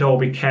 That could all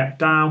be kept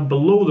down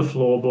below the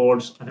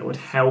floorboards, and it would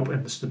help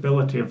in the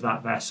stability of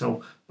that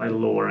vessel by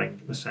lowering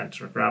the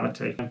centre of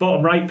gravity.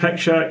 Bottom right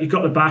picture, you've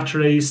got the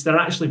batteries. They're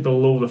actually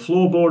below the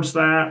floorboards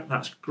there.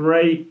 That's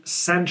great.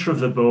 Centre of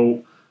the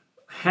boat,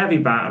 heavy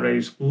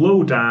batteries,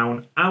 low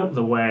down, out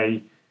the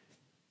way,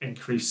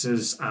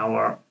 increases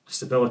our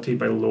stability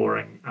by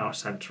lowering our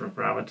centre of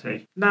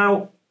gravity.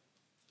 Now,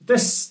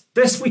 this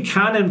we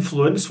can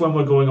influence when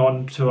we're going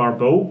on to our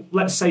boat.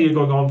 Let's say you're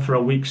going on for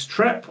a week's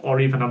trip or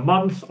even a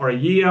month or a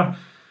year.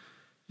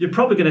 You're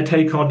probably going to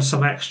take on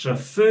some extra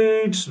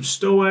food, some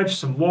stowage,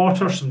 some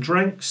water, some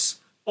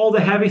drinks. All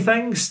the heavy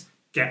things,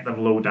 get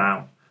them low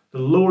down. The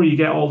lower you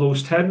get all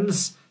those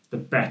tins, the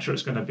better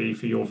it's going to be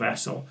for your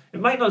vessel. It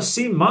might not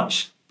seem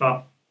much,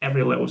 but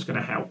every little is going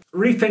to help.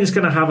 Reefing is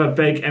going to have a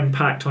big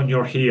impact on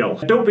your heel.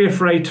 Don't be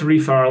afraid to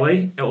reef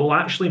early. It will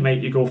actually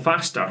make you go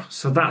faster.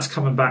 So that's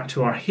coming back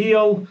to our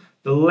heel.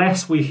 The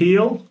less we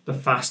heel, the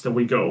faster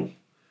we go.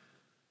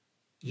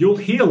 You'll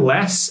heel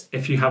less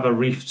if you have a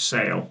reefed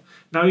sail.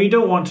 Now, you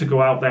don't want to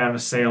go out there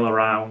and sail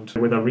around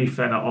with a reef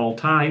in at all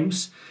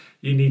times.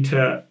 You need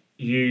to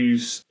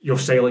use your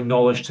sailing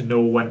knowledge to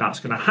know when that's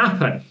going to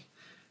happen.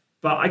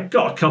 But I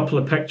got a couple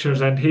of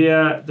pictures in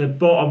here. The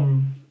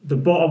bottom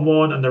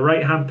one and the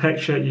right hand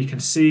picture, you can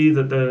see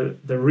that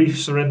the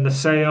reefs are in the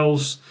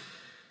sails.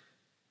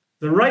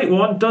 The right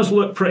one does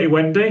look pretty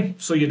windy,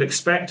 so you'd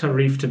expect a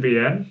reef to be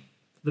in.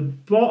 The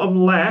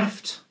bottom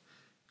left,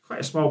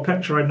 quite a small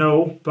picture I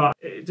know, but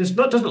it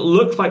doesn't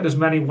look like there's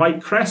many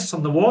white crests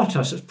on the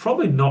water, so it's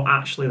probably not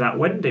actually that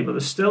windy, but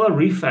there's still a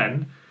reef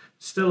in,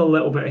 still a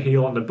little bit of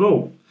heel on the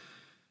boat.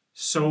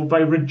 So by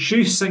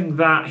reducing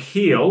that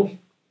heel,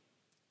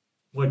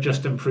 we're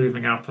just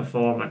improving our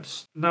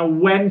performance. Now,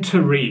 when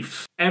to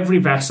reef? Every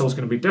vessel is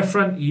going to be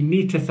different. You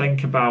need to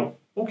think about,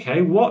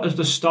 okay, what is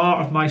the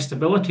start of my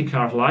stability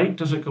curve like?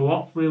 Does it go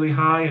up really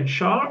high and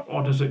sharp,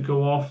 or does it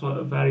go off at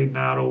a very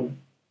narrow,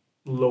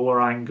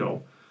 lower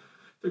angle?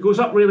 If it goes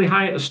up really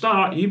high at the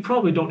start, you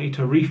probably don't need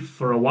to reef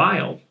for a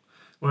while.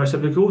 Whereas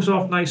if it goes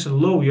off nice and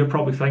low, you're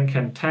probably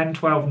thinking 10,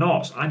 12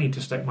 knots, I need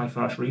to stick my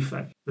first reef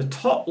in. The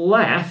top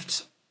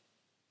left,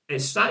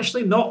 it's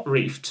actually not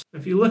reefed.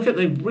 If you look at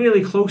it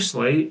really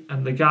closely,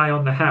 and the guy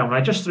on the helm,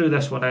 I just threw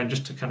this one in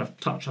just to kind of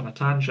touch on a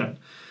tangent.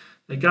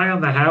 The guy on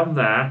the helm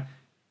there,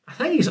 I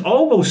think he's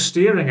almost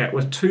steering it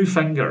with 2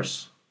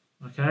 fingers.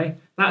 Okay,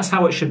 that's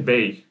how it should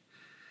be.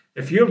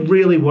 If you're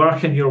really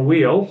working your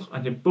wheel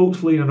and your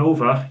boat's leaning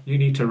over, you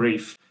need to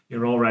reef.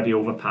 You're already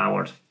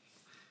overpowered.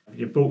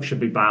 Your boat should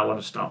be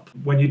balanced up.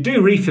 When you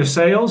do reef your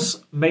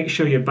sails, make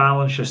sure you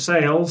balance your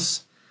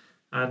sails.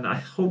 And I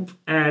hope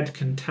Ed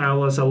can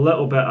tell us a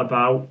little bit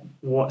about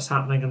what's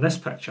happening in this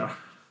picture.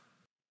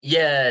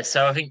 Yeah,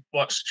 so I think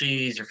what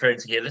Stu's referring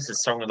to here, this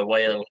is Song of the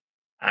Whale,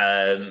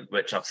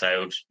 which I've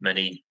sailed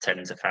many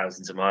tens of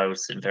thousands of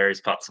miles in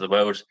various parts of the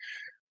world.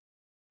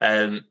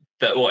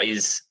 But what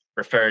he's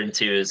referring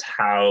to is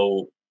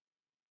how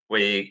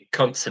we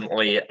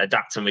constantly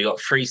adapt, and we got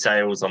 3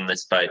 sails on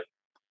this boat: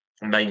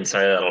 a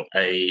mainsail,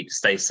 a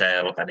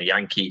staysail, and a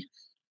Yankee.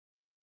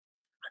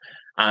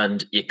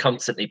 And you're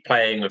constantly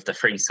playing with the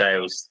 3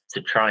 sails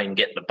to try and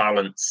get the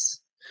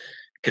balance.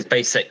 Because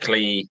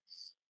basically,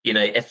 you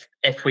know,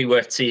 if we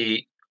were to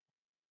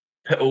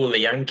put all the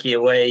Yankee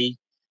away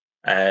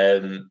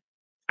and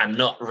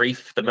not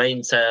reef the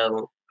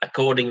mainsail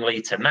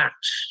accordingly to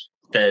match,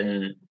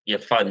 then you'll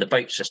find the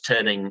boat's just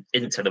turning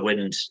into the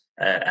wind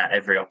at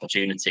every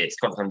opportunity. It's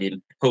constantly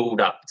being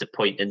pulled up to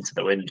point into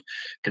the wind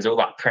because all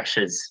that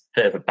pressure's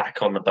further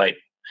back on the boat,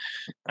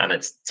 and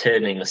it's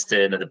turning the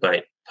stern of the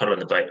boat, pulling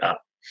the boat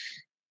up.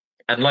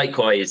 And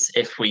likewise,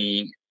 if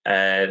we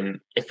were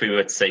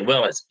to say,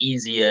 well, it's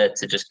easier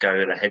to just go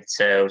with a head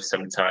sail,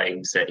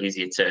 sometimes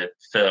easier to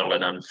furl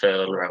and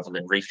unfurl rather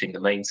than reefing the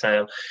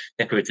mainsail.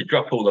 If we were to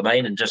drop all the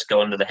main and just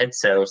go under the head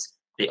sails,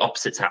 the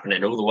opposite's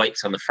happening. All the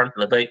weight's on the front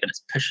of the boat and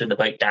it's pushing the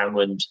boat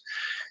downwind.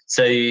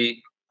 So,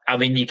 I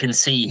mean, you can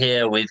see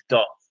here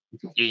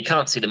you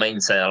can't see the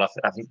mainsail.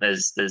 I think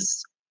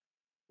there's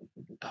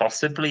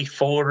possibly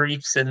 4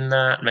 reefs in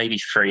that, maybe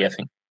 3, I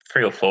think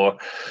 3 or 4.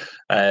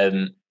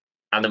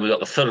 And then we got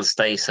the full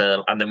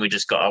staysail, and then we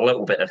just got a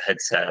little bit of head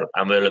sail,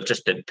 and we'll have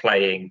just been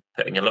playing,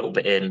 putting a little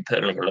bit in,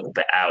 putting a little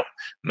bit out,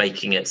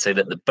 making it so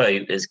that the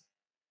boat is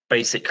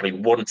basically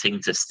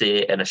wanting to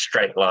steer in a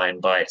straight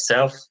line by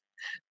itself,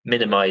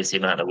 minimize the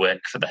amount of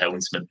work for the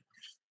helmsman.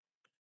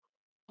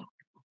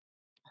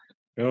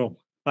 Cool.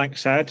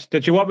 Thanks, Ed.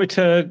 Did you want me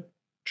to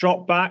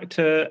drop back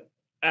to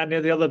any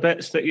of the other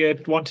bits that you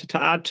wanted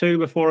to add to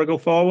before I go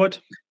forward?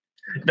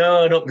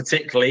 No, not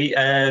particularly.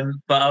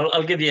 But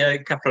I'll give you a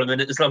couple of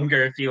minutes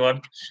longer if you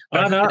want. No.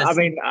 I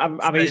mean,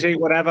 I'm easy.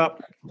 Whatever.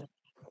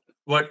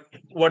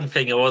 One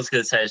thing I was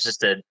going to say is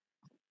just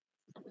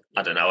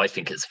I don't know. I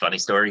think it's a funny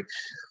story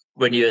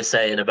when you were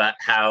saying about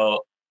how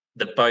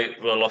the boat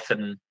will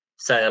often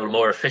sail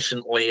more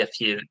efficiently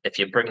if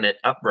you're bringing it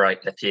upright.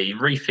 If you're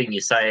reefing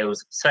your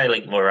sails,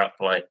 sailing more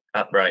upright.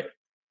 I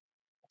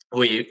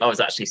was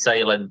actually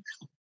sailing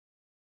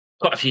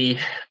quite a few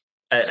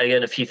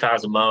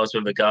thousand miles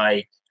with a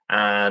guy,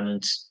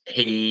 and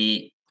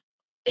he'd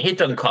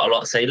done quite a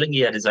lot of sailing.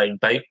 He had his own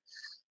boat,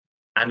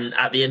 and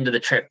at the end of the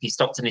trip he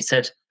stopped and he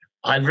said,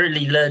 I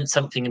really learned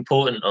something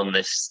important on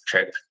this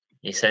trip.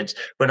 He said,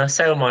 when I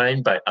sail my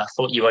own boat, I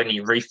thought you only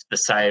reefed the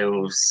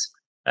sails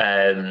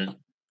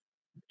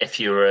if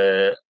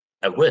you're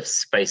a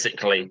wuss,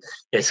 basically.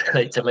 It's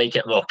like to make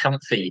it more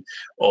comfy,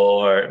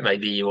 or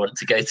maybe you want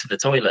to go to the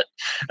toilet.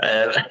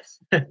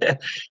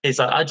 He's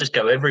like, I just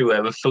go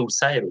everywhere with full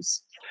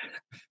sails.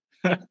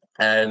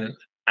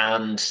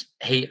 And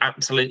he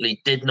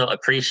absolutely did not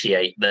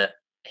appreciate that.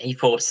 He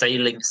thought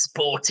sailing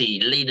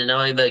sporty, leaning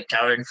over,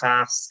 going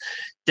fast,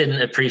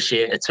 didn't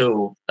appreciate at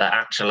all that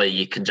actually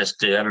you can just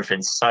do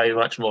everything so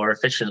much more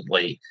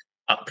efficiently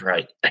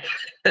upright.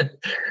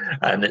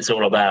 And it's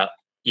all about,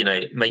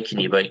 making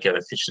your boat go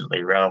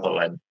efficiently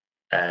rather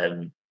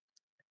than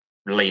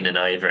leaning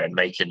over and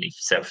making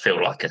yourself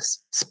feel like a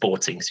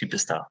sporting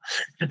superstar.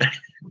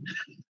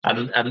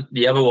 and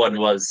the other one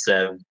was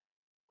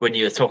when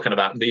you were talking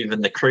about moving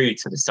the crew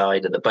to the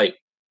side of the boat.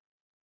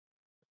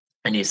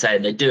 And you're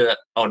saying they do it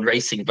on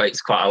racing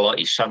boats quite a lot.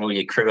 You shuttle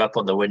your crew up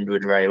on the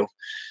windward rail.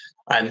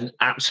 And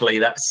actually,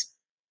 that's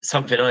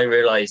something I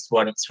realised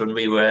once when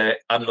we were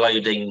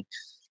unloading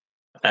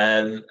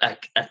a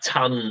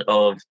ton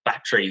of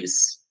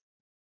batteries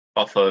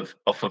off of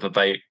a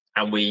boat.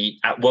 And we,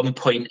 at one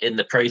point in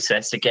the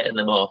process of getting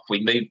them off,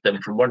 we moved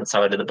them from one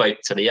side of the boat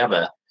to the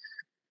other.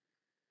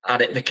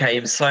 And it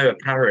became so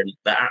apparent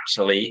that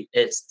actually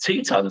it's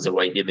 2 tons of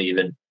weight you're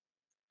moving,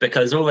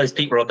 because all those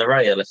people on the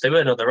rail, if they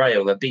weren't on the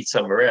rail, they'd be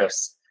somewhere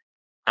else.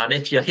 And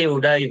if you're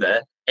heeled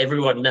over,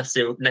 everyone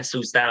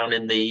nestles down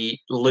in the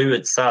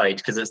leeward side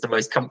because it's the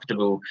most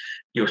comfortable.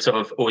 You'll sort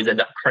of always end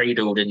up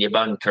cradled in your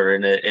bunker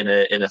in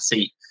a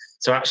seat.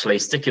 So actually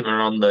sticking them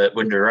on the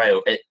windward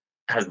rail, it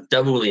has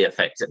double the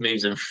effect. It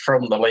moves them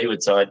from the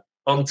leeward side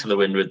onto the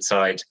windward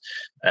side.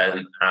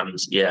 And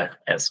yeah,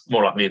 it's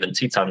more like moving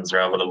 2 tons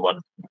rather than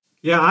 1.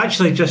 Yeah,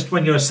 actually, just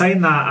when you were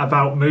saying that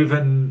about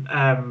moving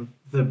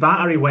the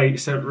battery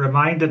weights, it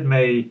reminded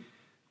me,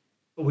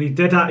 we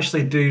did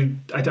actually do,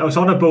 I was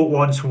on a boat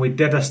once when we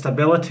did a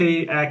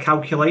stability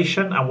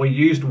calculation, and we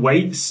used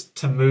weights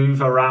to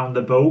move around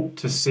the boat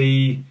to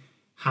see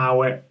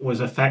how it was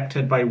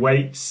affected by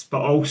weights,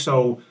 but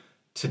also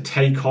to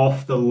take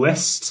off the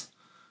list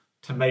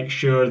to make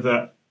sure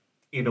that,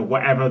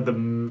 whatever the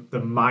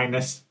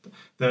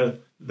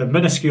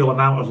minuscule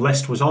amount of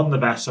list was on the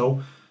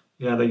vessel,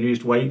 yeah, they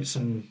used weights,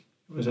 and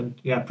it was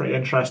pretty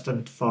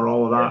interesting for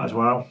all of that as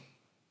well.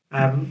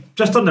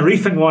 Just on the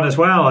reefing one as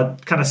well, a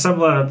kind of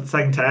similar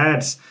thing to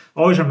Ed's. I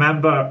always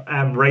remember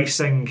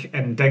racing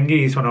in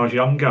dinghies when I was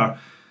younger,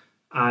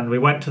 and we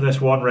went to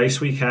this one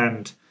race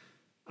weekend,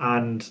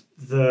 and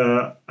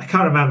I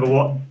can't remember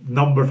what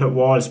number it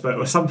was, but it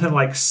was something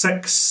like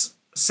six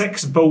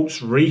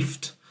boats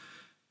reefed,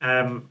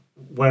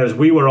 whereas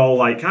we were all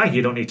like,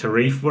 you don't need to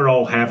reef, we're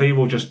all heavy,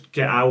 we'll just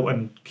get out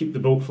and keep the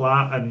boat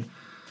flat. And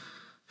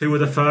who were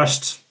the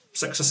first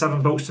 6 or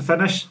 7 boats to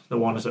finish? The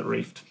ones that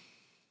reefed.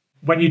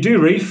 When you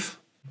do reef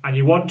and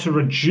you want to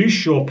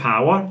reduce your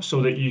power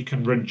so that you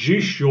can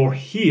reduce your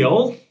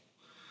heel,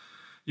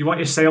 you want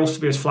your sails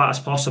to be as flat as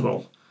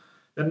possible.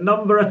 The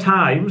number of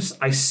times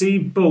I see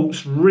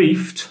boats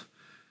reefed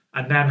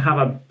and then have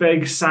a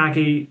big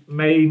saggy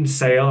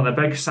mainsail and a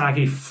big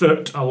saggy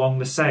foot along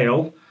the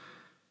sail,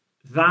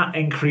 that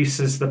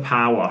increases the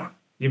power.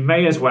 You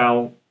may as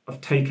well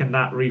have taken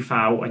that reef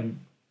out and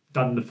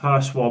done the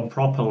first one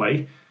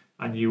properly,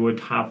 and you would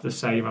have the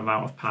same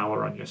amount of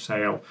power on your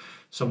sail.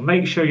 So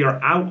make sure your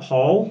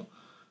outhaul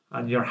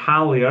and your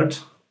halyard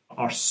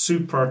are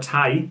super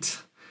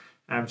tight,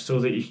 so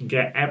that you can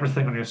get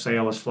everything on your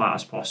sail as flat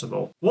as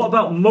possible. What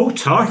about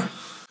motor?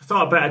 I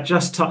thought I'd better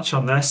just touch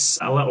on this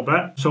a little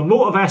bit. So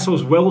motor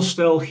vessels will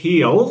still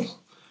heel.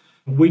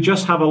 We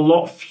just have a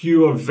lot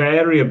fewer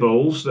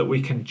variables that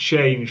we can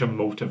change on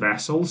motor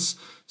vessels,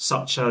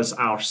 such as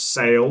our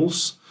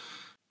sails.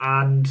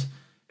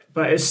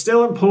 But it's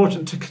still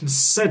important to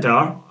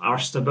consider our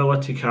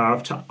stability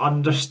curve to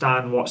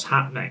understand what's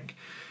happening.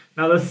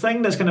 Now, the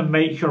thing that's going to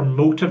make your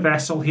motor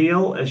vessel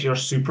heel is your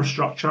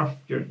superstructure,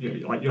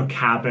 like your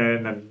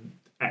cabin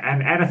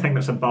and anything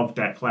that's above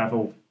deck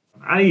level,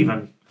 and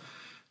even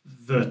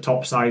the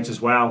top sides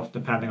as well,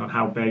 depending on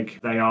how big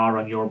they are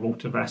on your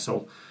motor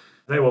vessel.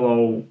 They will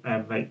all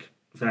make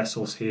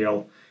vessels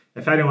heel.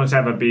 If anyone's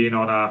ever been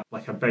on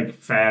a big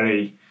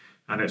ferry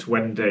and it's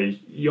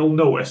windy, you'll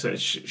notice that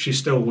she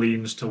still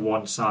leans to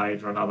one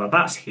side or another.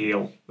 That's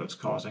heel that's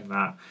causing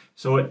that.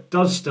 So it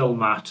does still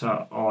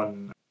matter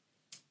on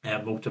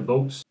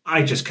motorboats.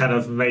 I just kind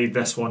of made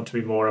this one to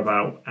be more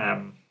about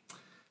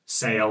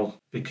sail,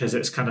 because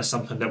it's kind of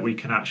something that we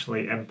can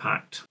actually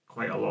impact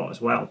quite a lot as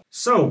well.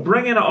 So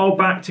bringing it all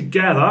back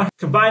together,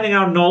 combining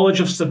our knowledge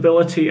of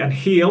stability and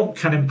heel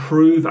can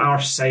improve our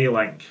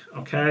sailing.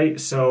 Okay,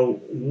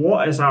 so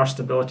what is our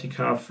stability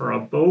curve for a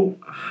boat?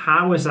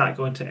 How is that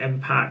going to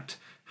impact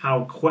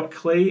how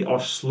quickly or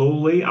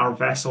slowly our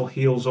vessel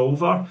heels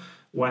over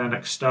when an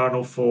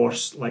external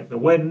force like the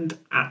wind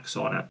acts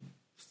on it?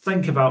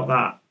 Think about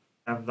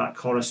that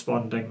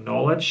corresponding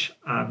knowledge,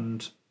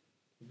 and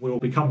we'll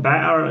become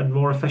better and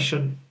more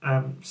efficient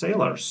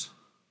sailors.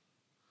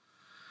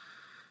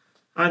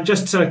 And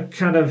just to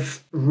kind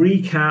of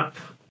recap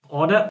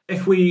on it,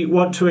 if we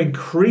want to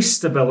increase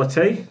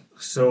stability,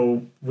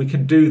 so we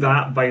can do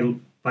that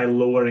by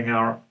lowering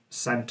our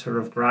centre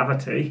of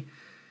gravity,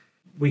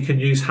 we can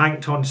use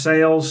hanked-on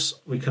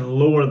sails, we can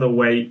lower the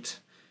weight,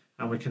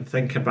 and we can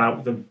think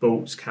about the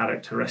boat's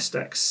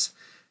characteristics.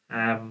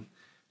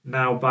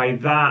 Now, by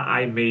that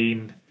I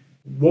mean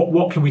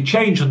what can we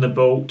change on the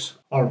boat,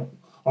 or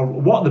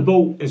what the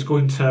boat is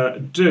going to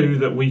do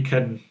that we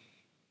can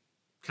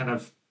kind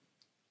of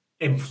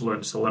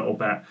influence a little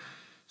bit.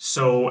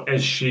 So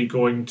is she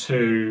going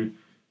to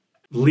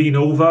lean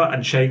over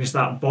and change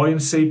that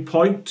buoyancy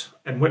point,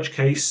 in which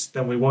case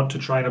then we want to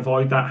try and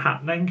avoid that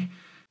happening?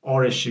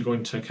 Or is she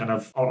going to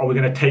are we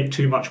going to take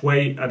too much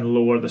weight and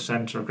lower the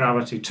centre of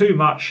gravity too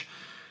much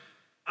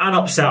and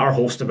upset our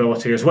whole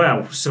stability as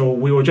well? So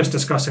we were just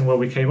discussing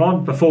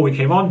before we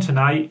came on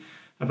tonight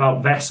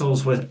about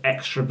vessels with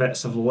extra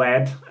bits of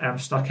lead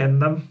stuck in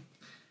them.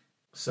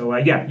 So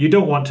yeah, you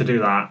don't want to do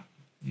that.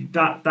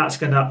 That's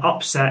going to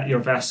upset your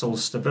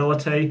vessel's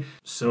stability,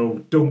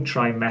 so don't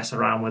try and mess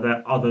around with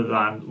it other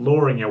than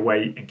lowering your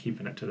weight and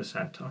keeping it to the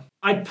centre.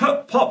 I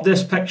popped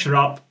this picture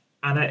up,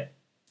 and it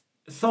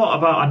thought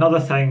about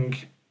another thing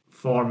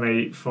for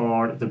me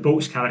for the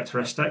boat's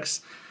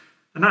characteristics,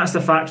 and that's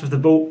the fact of the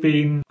boat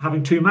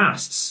having two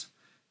masts.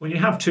 When you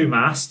have two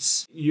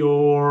masts,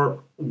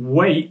 your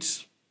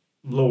weight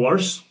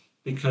lowers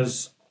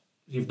because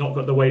you've not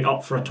got the weight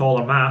up for a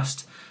taller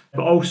mast,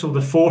 but also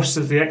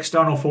the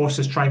external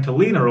forces trying to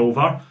lean her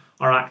over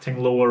are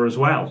acting lower as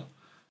well.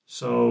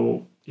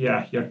 So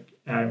yeah,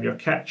 your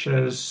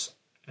ketches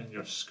and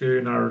your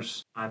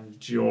schooners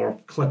and your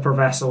clipper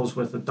vessels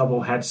with the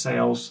double head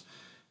sails,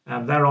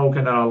 they're all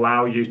going to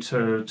allow you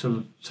to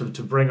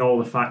bring all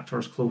the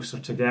factors closer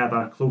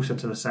together, closer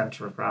to the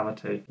centre of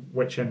gravity,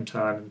 which in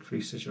turn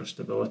increases your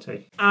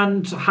stability.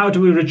 And how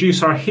do we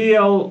reduce our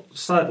heel?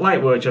 So, like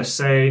we were just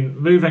saying,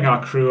 moving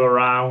our crew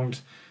around,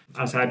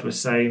 as Ed was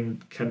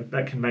saying,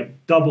 that can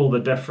make double the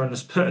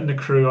difference. Putting the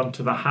crew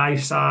onto the high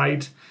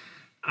side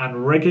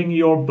and rigging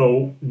your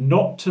boat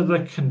not to the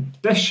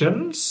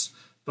conditions,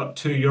 but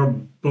to your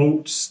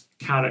boat's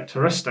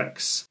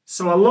characteristics.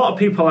 So a lot of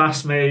people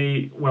ask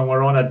me when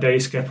we're on a day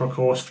skipper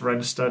course, for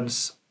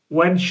instance,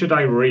 when should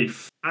I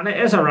reef? And it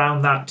is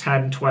around that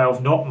 10,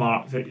 12 knot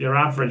mark that your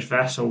average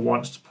vessel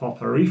wants to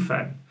pop a reef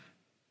in.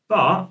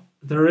 But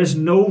there is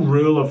no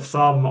rule of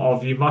thumb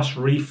of you must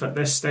reef at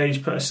this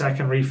stage, put a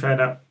second reef in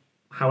at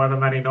however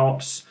many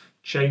knots,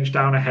 change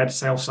down a head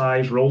sail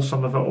size, roll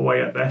some of it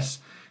away at this.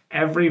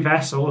 Every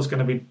vessel is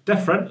going to be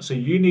different, so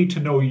you need to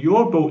know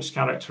your boat's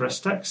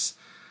characteristics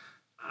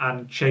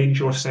and change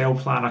your sail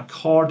plan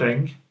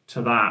according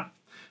to that.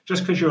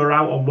 Just because you were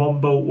out on one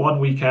boat one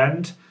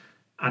weekend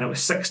and it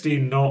was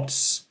 16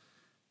 knots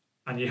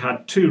and you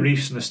had two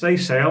reefs and a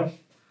staysail,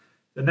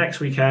 the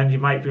next weekend you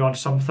might be on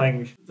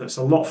something that's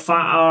a lot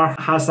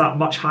fatter, has that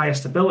much higher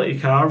stability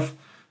curve,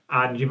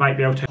 and you might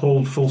be able to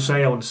hold full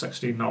sail in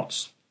 16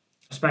 knots,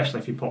 especially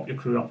if you pop your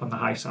crew up on the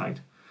high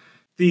side.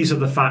 These are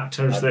the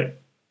factors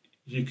that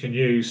you can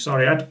use.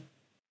 Sorry, Ed?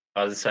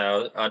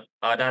 I'd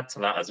add to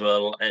that as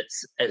well.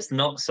 It's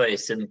not so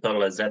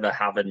simple as ever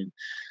having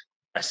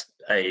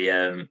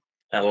a,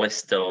 a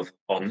list of,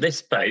 on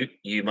this boat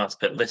you must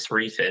put this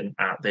reef in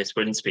at this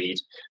wind speed,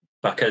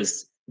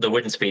 because the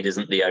wind speed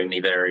isn't the only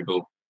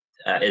variable.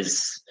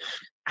 Is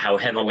how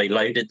heavily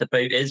loaded the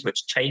boat is,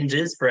 which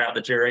changes throughout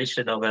the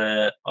duration of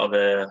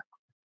a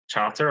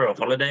charter or a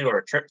holiday or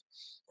a trip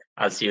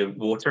as your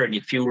water and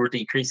your fuel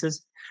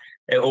decreases.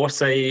 It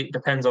also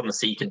depends on the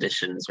sea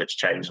conditions, which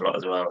change a lot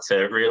as well. So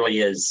it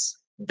really is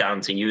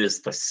down to you as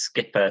the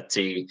skipper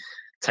to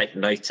take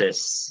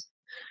notice,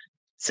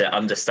 to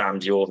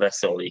understand your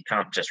vessel. You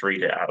can't just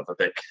read it out of a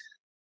book.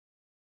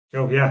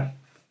 Oh, yeah,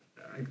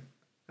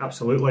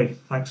 absolutely.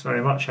 Thanks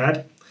very much,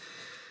 Ed.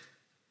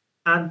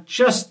 And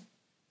just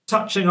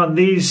touching on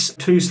these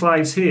two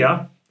slides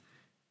here,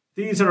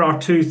 these are our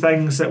two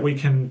things that we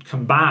can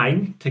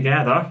combine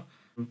together,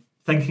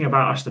 thinking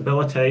about our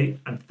stability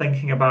and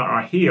thinking about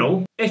our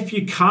heel. If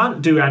you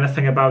can't do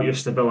anything about your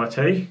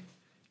stability,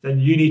 then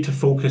you need to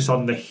focus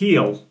on the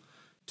heel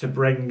to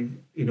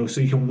bring, so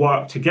you can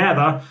work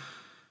together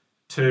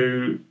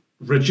to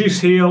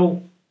reduce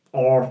heel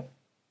or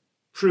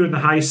crew in the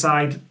high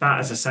side.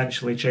 That is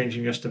essentially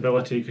changing your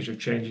stability because you're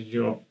changing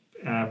your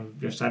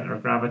center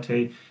of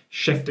gravity,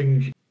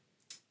 shifting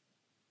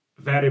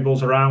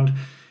variables around.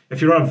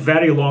 If you're on a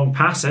very long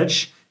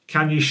passage,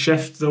 can you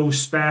shift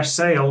those spare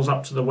sails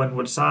up to the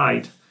windward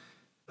side?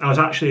 I was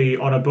actually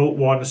on a boat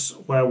once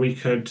where we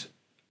could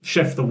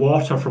shift the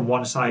water from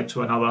one side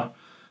to another.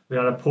 We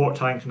had a port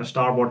tank and a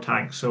starboard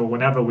tank, so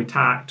whenever we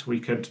tacked, we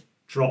could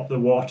drop the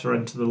water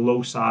into the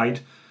low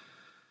side,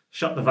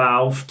 shut the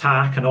valve,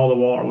 tack, and all the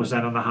water was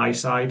then on the high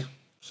side.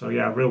 So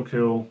yeah, real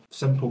cool,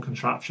 simple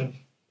contraption.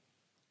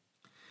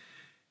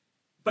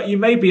 But you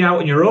may be out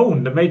on your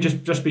own. There may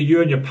just be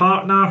you and your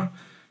partner,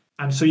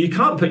 and so you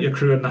can't put your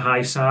crew in the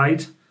high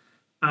side,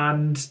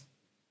 and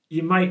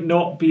you might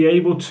not be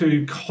able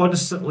to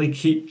constantly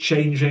keep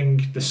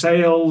changing the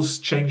sails,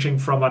 changing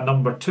from a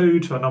number 2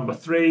 to a number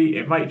 3.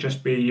 It might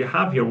just be you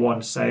have your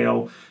one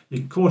sail.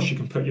 Of course, you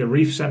can put your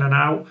reefs in and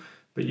out,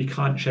 but you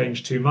can't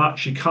change too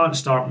much. You can't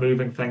start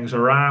moving things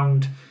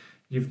around.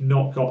 You've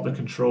not got the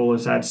control,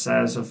 as Ed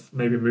says, of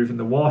maybe moving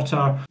the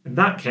water. In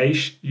that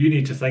case, you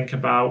need to think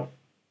about,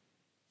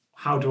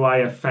 how do I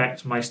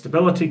affect my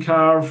stability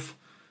curve?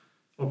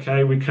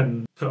 Okay, we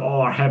can put all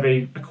our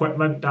heavy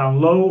equipment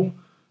down low.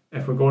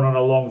 If we're going on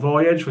a long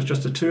voyage with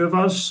just the two of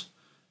us,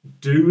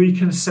 do we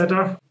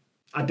consider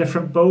a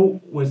different boat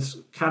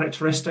with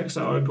characteristics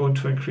that are going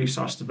to increase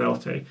our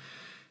stability?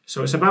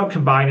 So it's about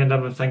combining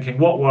them and thinking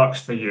what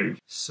works for you.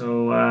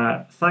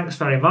 So thanks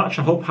very much.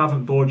 I hope I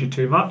haven't bored you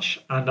too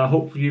much, and I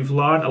hope you've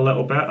learned a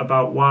little bit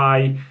about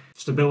why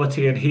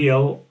stability and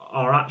heel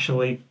are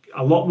actually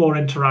a lot more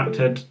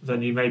interacted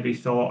than you maybe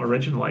thought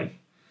originally.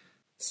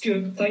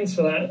 Stuart, thanks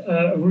for that.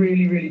 A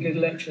really, really good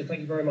lecture.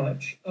 Thank you very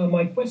much.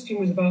 My question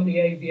was about the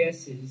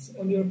AVSs.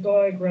 On your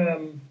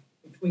diagram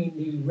between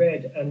the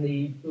red and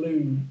the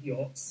blue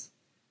yachts,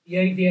 the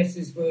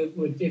AVSs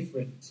were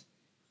different.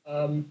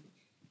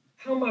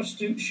 How much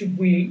should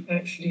we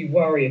actually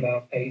worry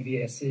about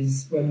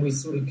AVSs when we're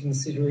sort of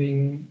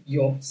considering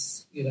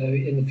yachts,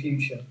 in the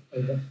future?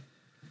 Over.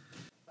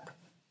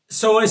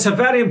 So it's a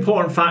very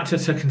important factor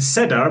to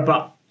consider,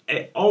 but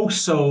it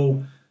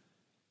also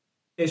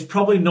is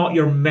probably not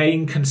your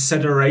main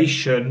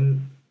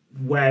consideration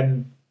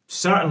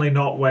certainly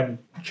not when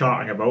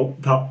chartering a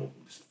boat, but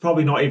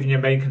probably not even your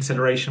main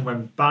consideration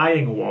when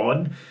buying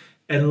one,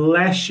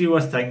 unless you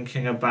are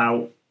thinking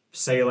about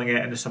sailing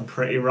it into some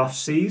pretty rough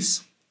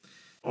seas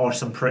or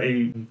some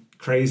pretty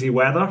crazy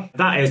weather.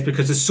 That is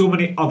because there's so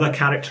many other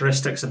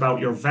characteristics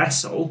about your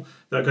vessel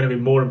that are going to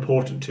be more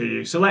important to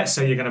you. So let's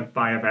say you're going to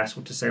buy a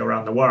vessel to sail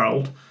around the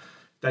world,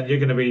 then you're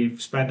going to be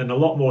spending a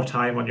lot more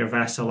time on your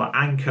vessel at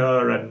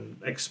anchor and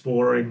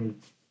exploring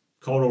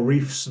coral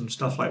reefs and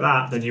stuff like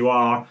that than you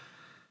are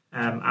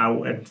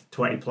out in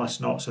 20 plus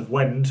knots of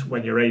wind,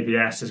 when your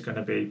AVS is going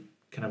to be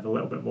kind of a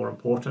little bit more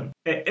important.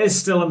 It is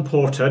still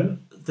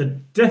important. The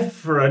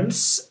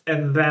difference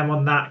in them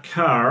on that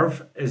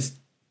curve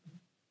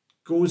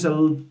goes a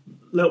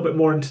little bit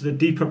more into the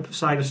deeper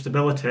side of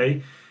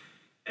stability,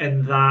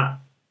 in that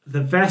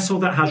the vessel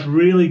that has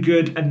really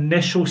good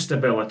initial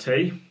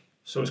stability,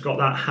 so it's got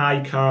that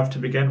high curve to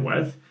begin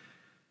with,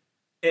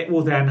 it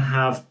will then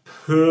have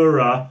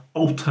poorer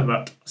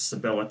ultimate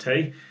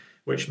stability,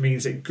 which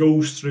means it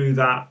goes through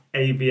that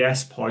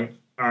AVS point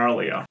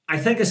earlier. I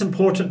think it's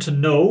important to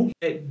know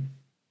it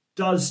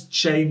does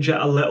change it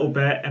a little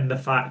bit in the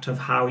fact of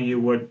how you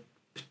would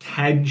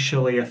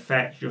potentially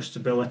affect your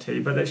stability,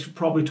 but it's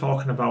probably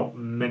talking about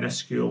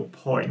minuscule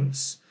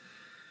points.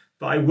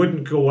 But I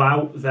wouldn't go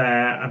out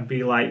there and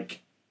be like,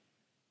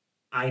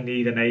 I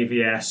need an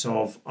AVS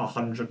of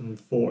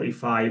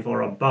 145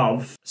 or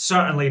above.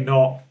 Certainly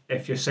not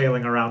if you're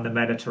sailing around the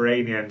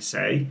Mediterranean,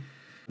 say.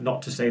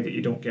 Not to say that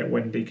you don't get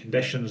windy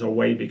conditions or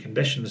wavy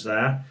conditions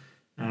there,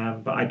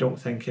 but I don't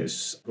think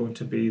it's going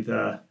to be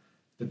the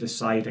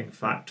deciding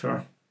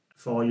factor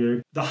for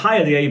you. The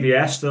higher the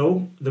AVS,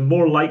 though, the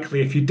more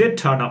likely, if you did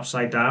turn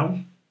upside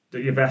down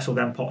that your vessel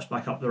then pops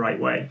back up the right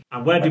way.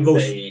 And where do I'd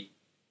most... say-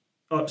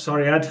 Oh,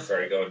 sorry, Ed.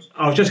 Very good.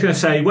 I was just going to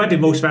say, where do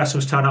most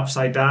vessels turn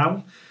upside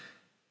down?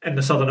 In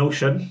the Southern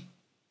Ocean.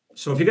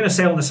 So if you're going to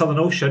sail in the Southern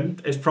Ocean,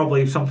 it's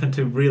probably something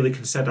to really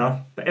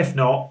consider. But if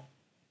not,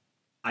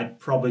 I'd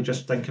probably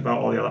just think about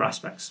all the other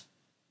aspects.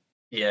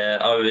 Yeah,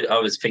 I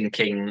was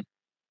thinking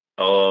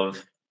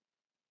of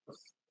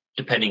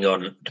depending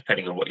on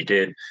what you're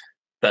doing,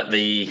 but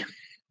the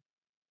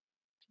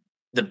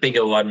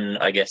bigger one,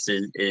 I guess,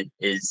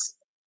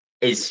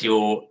 is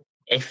your,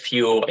 if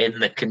you're in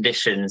the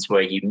conditions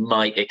where you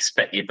might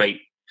expect your boat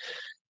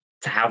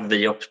to have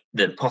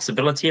the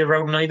possibility of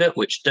rolling over,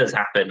 which does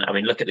happen. I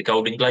mean, look at the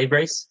Golden Globe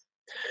race,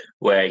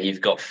 where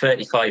you've got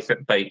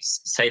 35-foot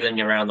boats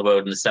sailing around the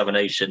world in the Southern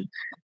Ocean.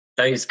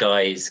 Those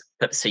guys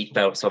put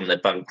seatbelts on their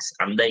bunks,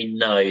 and they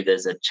know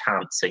there's a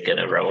chance they're going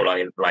to roll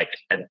over, like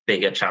a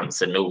bigger chance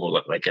than normal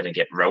that they're going to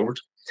get rolled.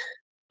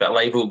 But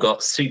they've all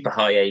got super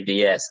high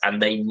ABS, and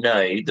they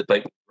know the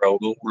boat will roll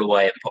all the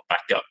way and pop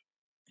back up.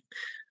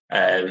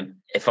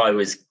 If I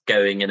was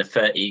going in a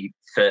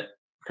 30-foot,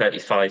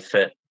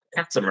 35-foot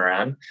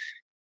catamaran,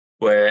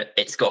 where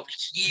it's got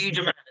a huge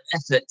amount of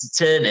effort to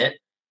turn it,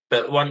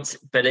 but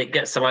it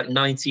gets to like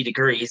 90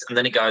 degrees and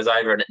then it goes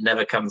over and it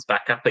never comes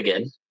back up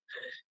again.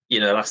 You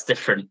know, that's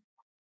different.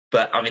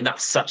 But I mean,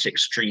 that's such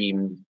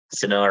extreme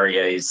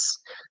scenarios.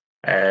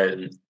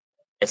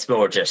 It's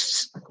more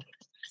just, I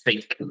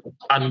think,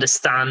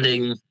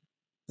 understanding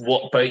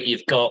what boat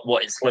you've got,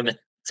 what its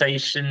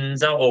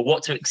limitations are, or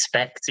what to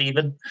expect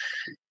even.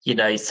 You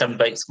know, some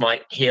boats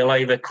might heel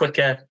over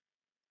quicker,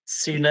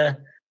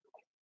 sooner.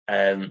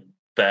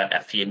 But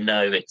if you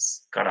know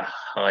it's got a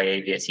high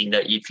ABS, you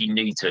know, if you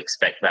knew to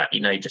expect that,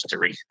 you know, just to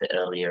reef it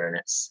earlier, and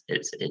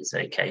it's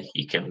okay.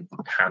 You can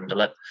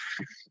handle it.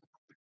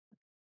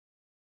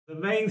 The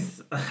main,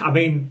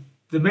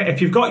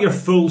 if you've got your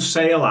full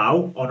sail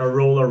out on a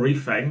roller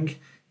reefing,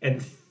 in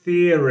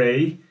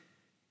theory,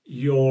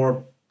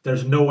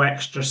 there's no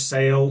extra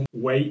sail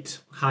weight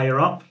higher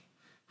up.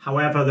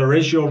 However, there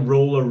is your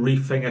roller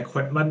reefing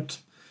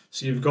equipment.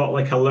 So you've got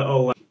like a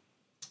little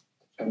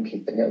chunky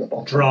thing at the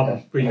bottom. Drum.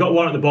 Well, you've got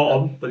one at the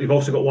bottom, but you've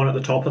also got one at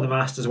the top of the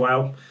mast as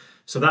well.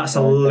 So that's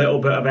a little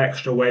bit of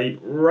extra weight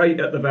right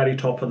at the very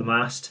top of the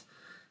mast.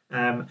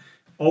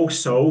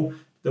 Also,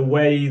 the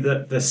way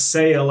that the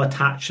sail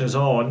attaches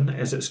on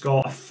is it's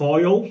got a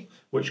foil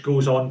which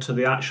goes on to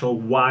the actual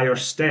wire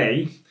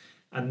stay,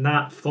 and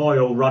that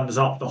foil runs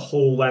up the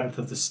whole length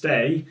of the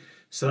stay,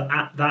 so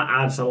that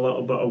adds a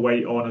little bit of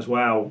weight on as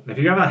well. And if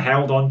you've ever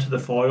held on to the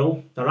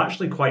foil, they're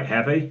actually quite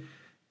heavy,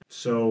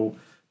 so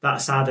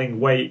that's adding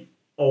weight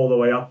all the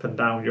way up and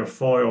down your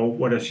foil,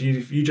 whereas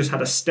if you just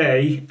had a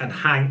stay and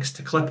hanks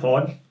to clip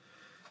on,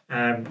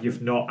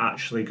 you've not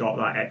actually got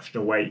that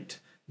extra weight.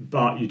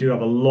 But you do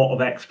have a lot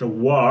of extra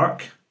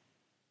work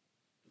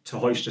to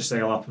hoist your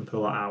sail up and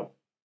pull it out.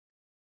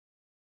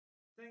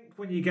 I think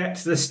when you get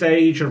to the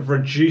stage of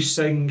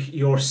reducing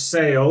your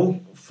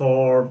sail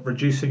for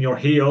reducing your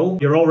heel,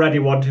 you're already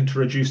wanting to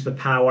reduce the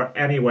power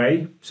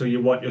anyway, so you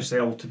want your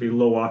sail to be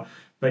lower.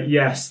 But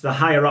yes, the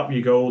higher up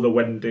you go, the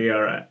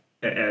windier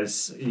it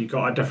is. You've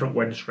got a different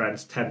wind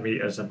strength 10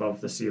 metres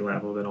above the sea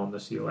level than on the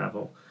sea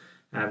level.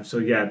 So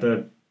yeah,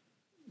 the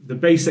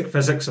basic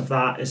physics of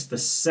that is the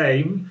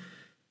same.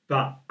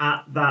 But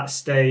at that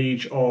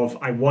stage of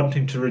I'm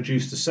wanting to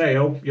reduce the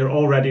sail, you're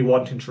already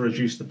wanting to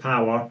reduce the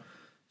power.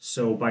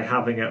 So by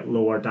having it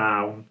lower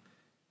down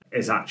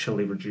is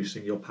actually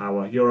reducing your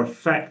power. Your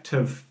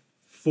effective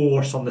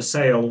force on the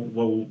sail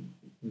will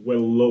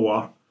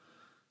lower,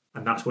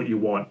 and that's what you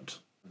want,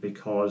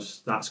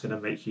 because that's going to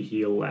make you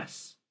heel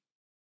less.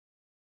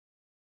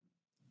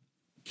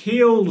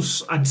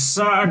 Keels and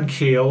certain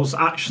keels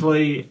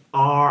actually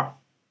are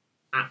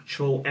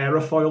actual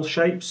aerofoil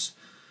shapes.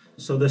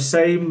 So the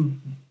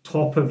same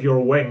top of your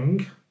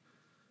wing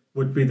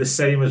would be the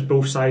same as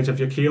both sides of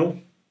your keel.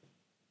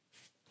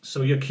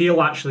 So your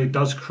keel actually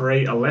does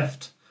create a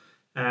lift,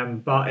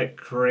 but it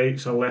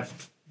creates a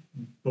lift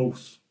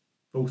both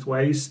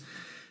ways.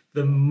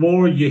 The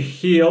more you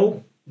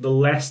heel, the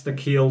less the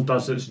keel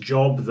does its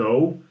job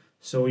though.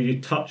 So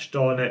you touched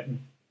on it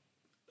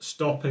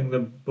stopping the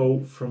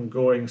boat from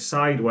going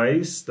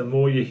sideways. The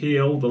more you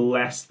heel, the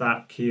less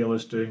that keel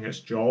is doing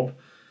its job.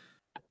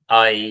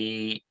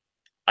 I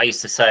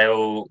used to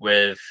sail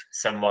with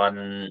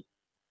someone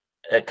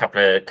a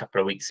couple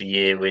of weeks a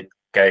year. We'd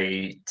go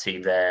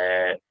to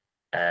their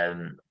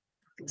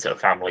sort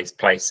of family's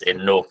place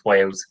in North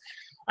Wales,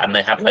 and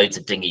they had loads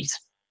of dinghies.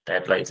 We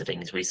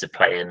used to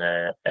play in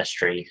a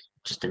estuary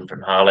just in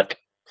from Harlech,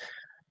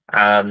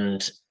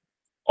 and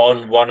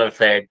on one of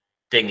their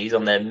dinghies,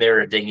 on their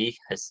mirror dinghy,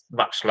 this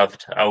much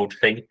loved old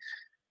thing,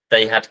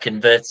 they had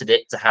converted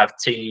it to have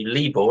two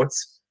lee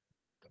boards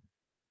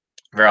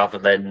rather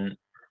than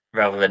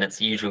its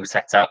usual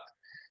setup,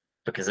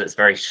 because it's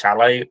very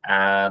shallow.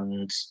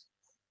 And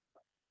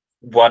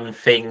one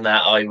thing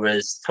that I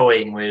was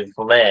toying with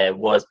there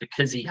was,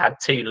 because he had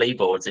two lee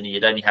boards and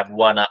you'd only have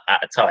one up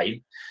at a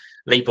time.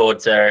 Lee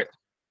boards are,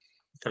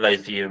 for those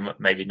of you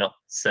maybe not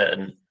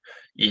certain,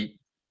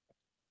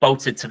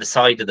 bolted to the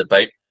side of the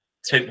boat,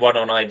 took one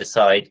on either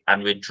side,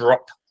 and we'd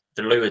drop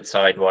the leeward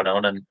side one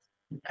on and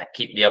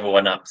keep the other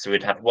one up. So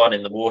we'd have one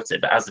in the water,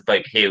 but as the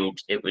boat heeled,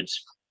 it would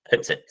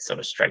put it sort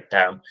of straight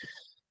down.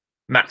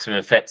 Maximum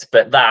effect.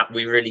 But that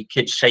we really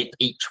could shape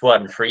each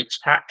one for each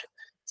tack.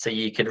 So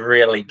you could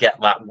really get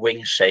that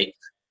wing shape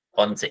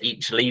onto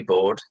each lee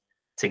board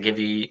to give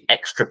you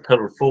extra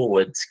pull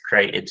forwards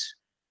created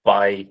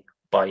by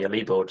your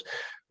lee board,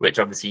 which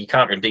obviously you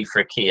can't really do for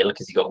a keel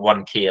because you've got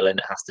one keel and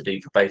it has to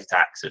do for both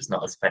tacks, so it's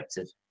not as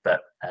effective.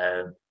 But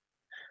I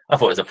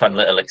thought it was a fun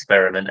little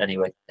experiment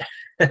anyway.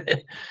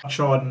 Touch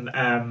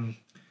on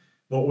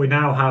what we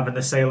now have in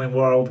the sailing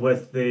world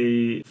with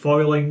the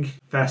foiling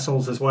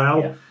vessels as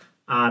well. Yeah.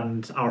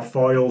 And our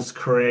foils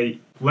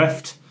create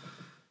lift.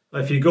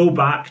 If you go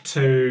back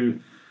to,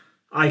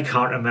 I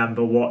can't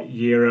remember what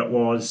year it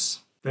was.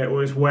 It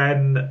was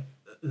when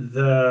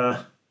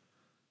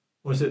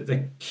was it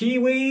the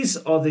Kiwis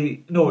or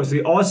it was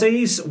the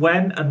Aussies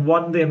went and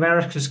won the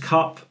America's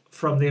Cup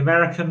from the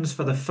Americans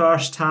for the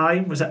first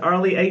time. Was it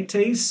early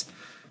 80s?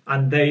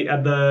 And they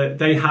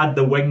had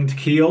the winged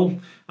keel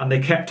and they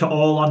kept it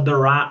all under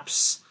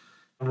wraps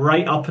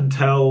right up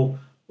until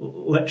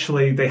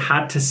literally they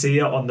had to see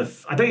it on the,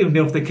 I don't even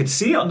know if they could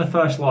see it on the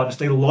first launch.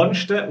 They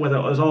launched it with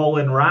it was all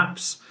in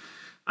wraps,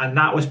 and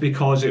that was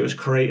because it was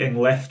creating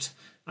lift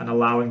and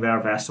allowing their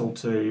vessel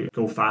to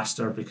go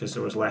faster because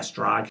there was less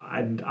drag.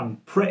 And I'm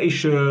pretty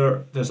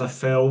sure there's a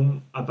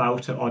film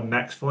about it on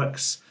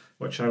Netflix,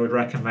 which I would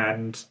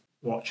recommend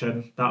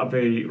watching. That'll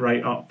be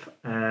right up,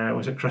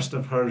 was it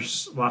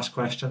Christopher's last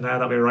question there?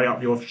 That'll be right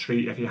up your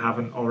treat if you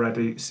haven't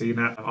already seen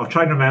it. I'll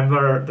try and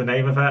remember the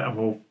name of it and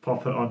we'll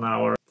pop it on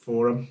our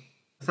forum.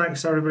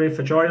 Thanks everybody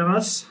for joining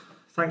us.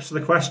 Thanks for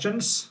the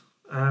questions.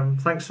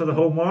 Thanks for the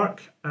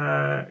homework,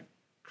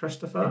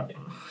 Christopher.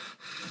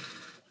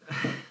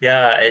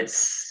 Yeah,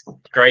 it's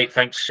great.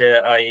 Thanks,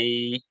 Stuart.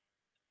 I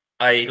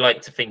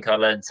like to think I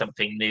learn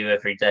something new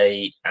every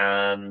day,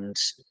 and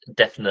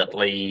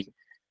definitely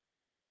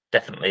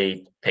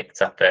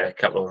picked up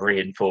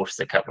reinforced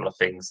a couple of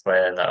things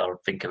there that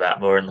I'll think about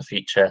more in the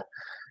future.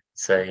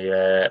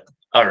 So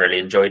I really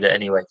enjoyed it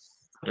anyway.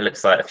 It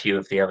looks like a few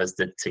of the others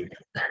did too.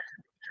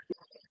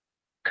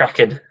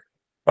 Cracking.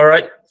 All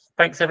right.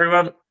 Thanks,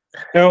 everyone.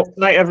 Cool.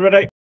 Night,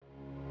 everybody.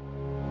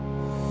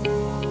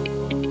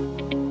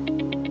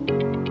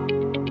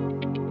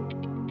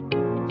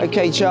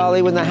 Okay,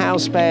 Charlie, when the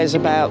house bears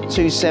about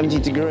 270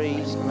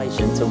 degrees.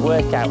 To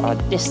work out our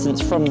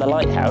distance from the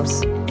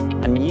lighthouse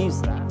and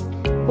use that.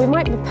 We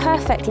might be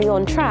perfectly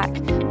on track,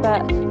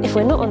 but if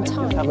we're not on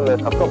time... Have a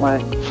look, I've got my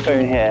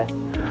phone here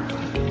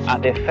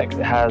at the effect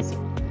it has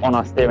on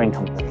our steering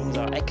compass.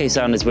 Our echo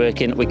sound is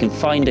working, we can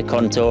find a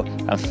contour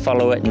and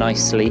follow it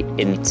nicely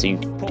into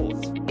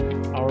port.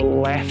 Our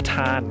left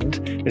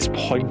hand is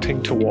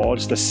pointing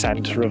towards the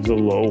centre of the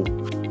low.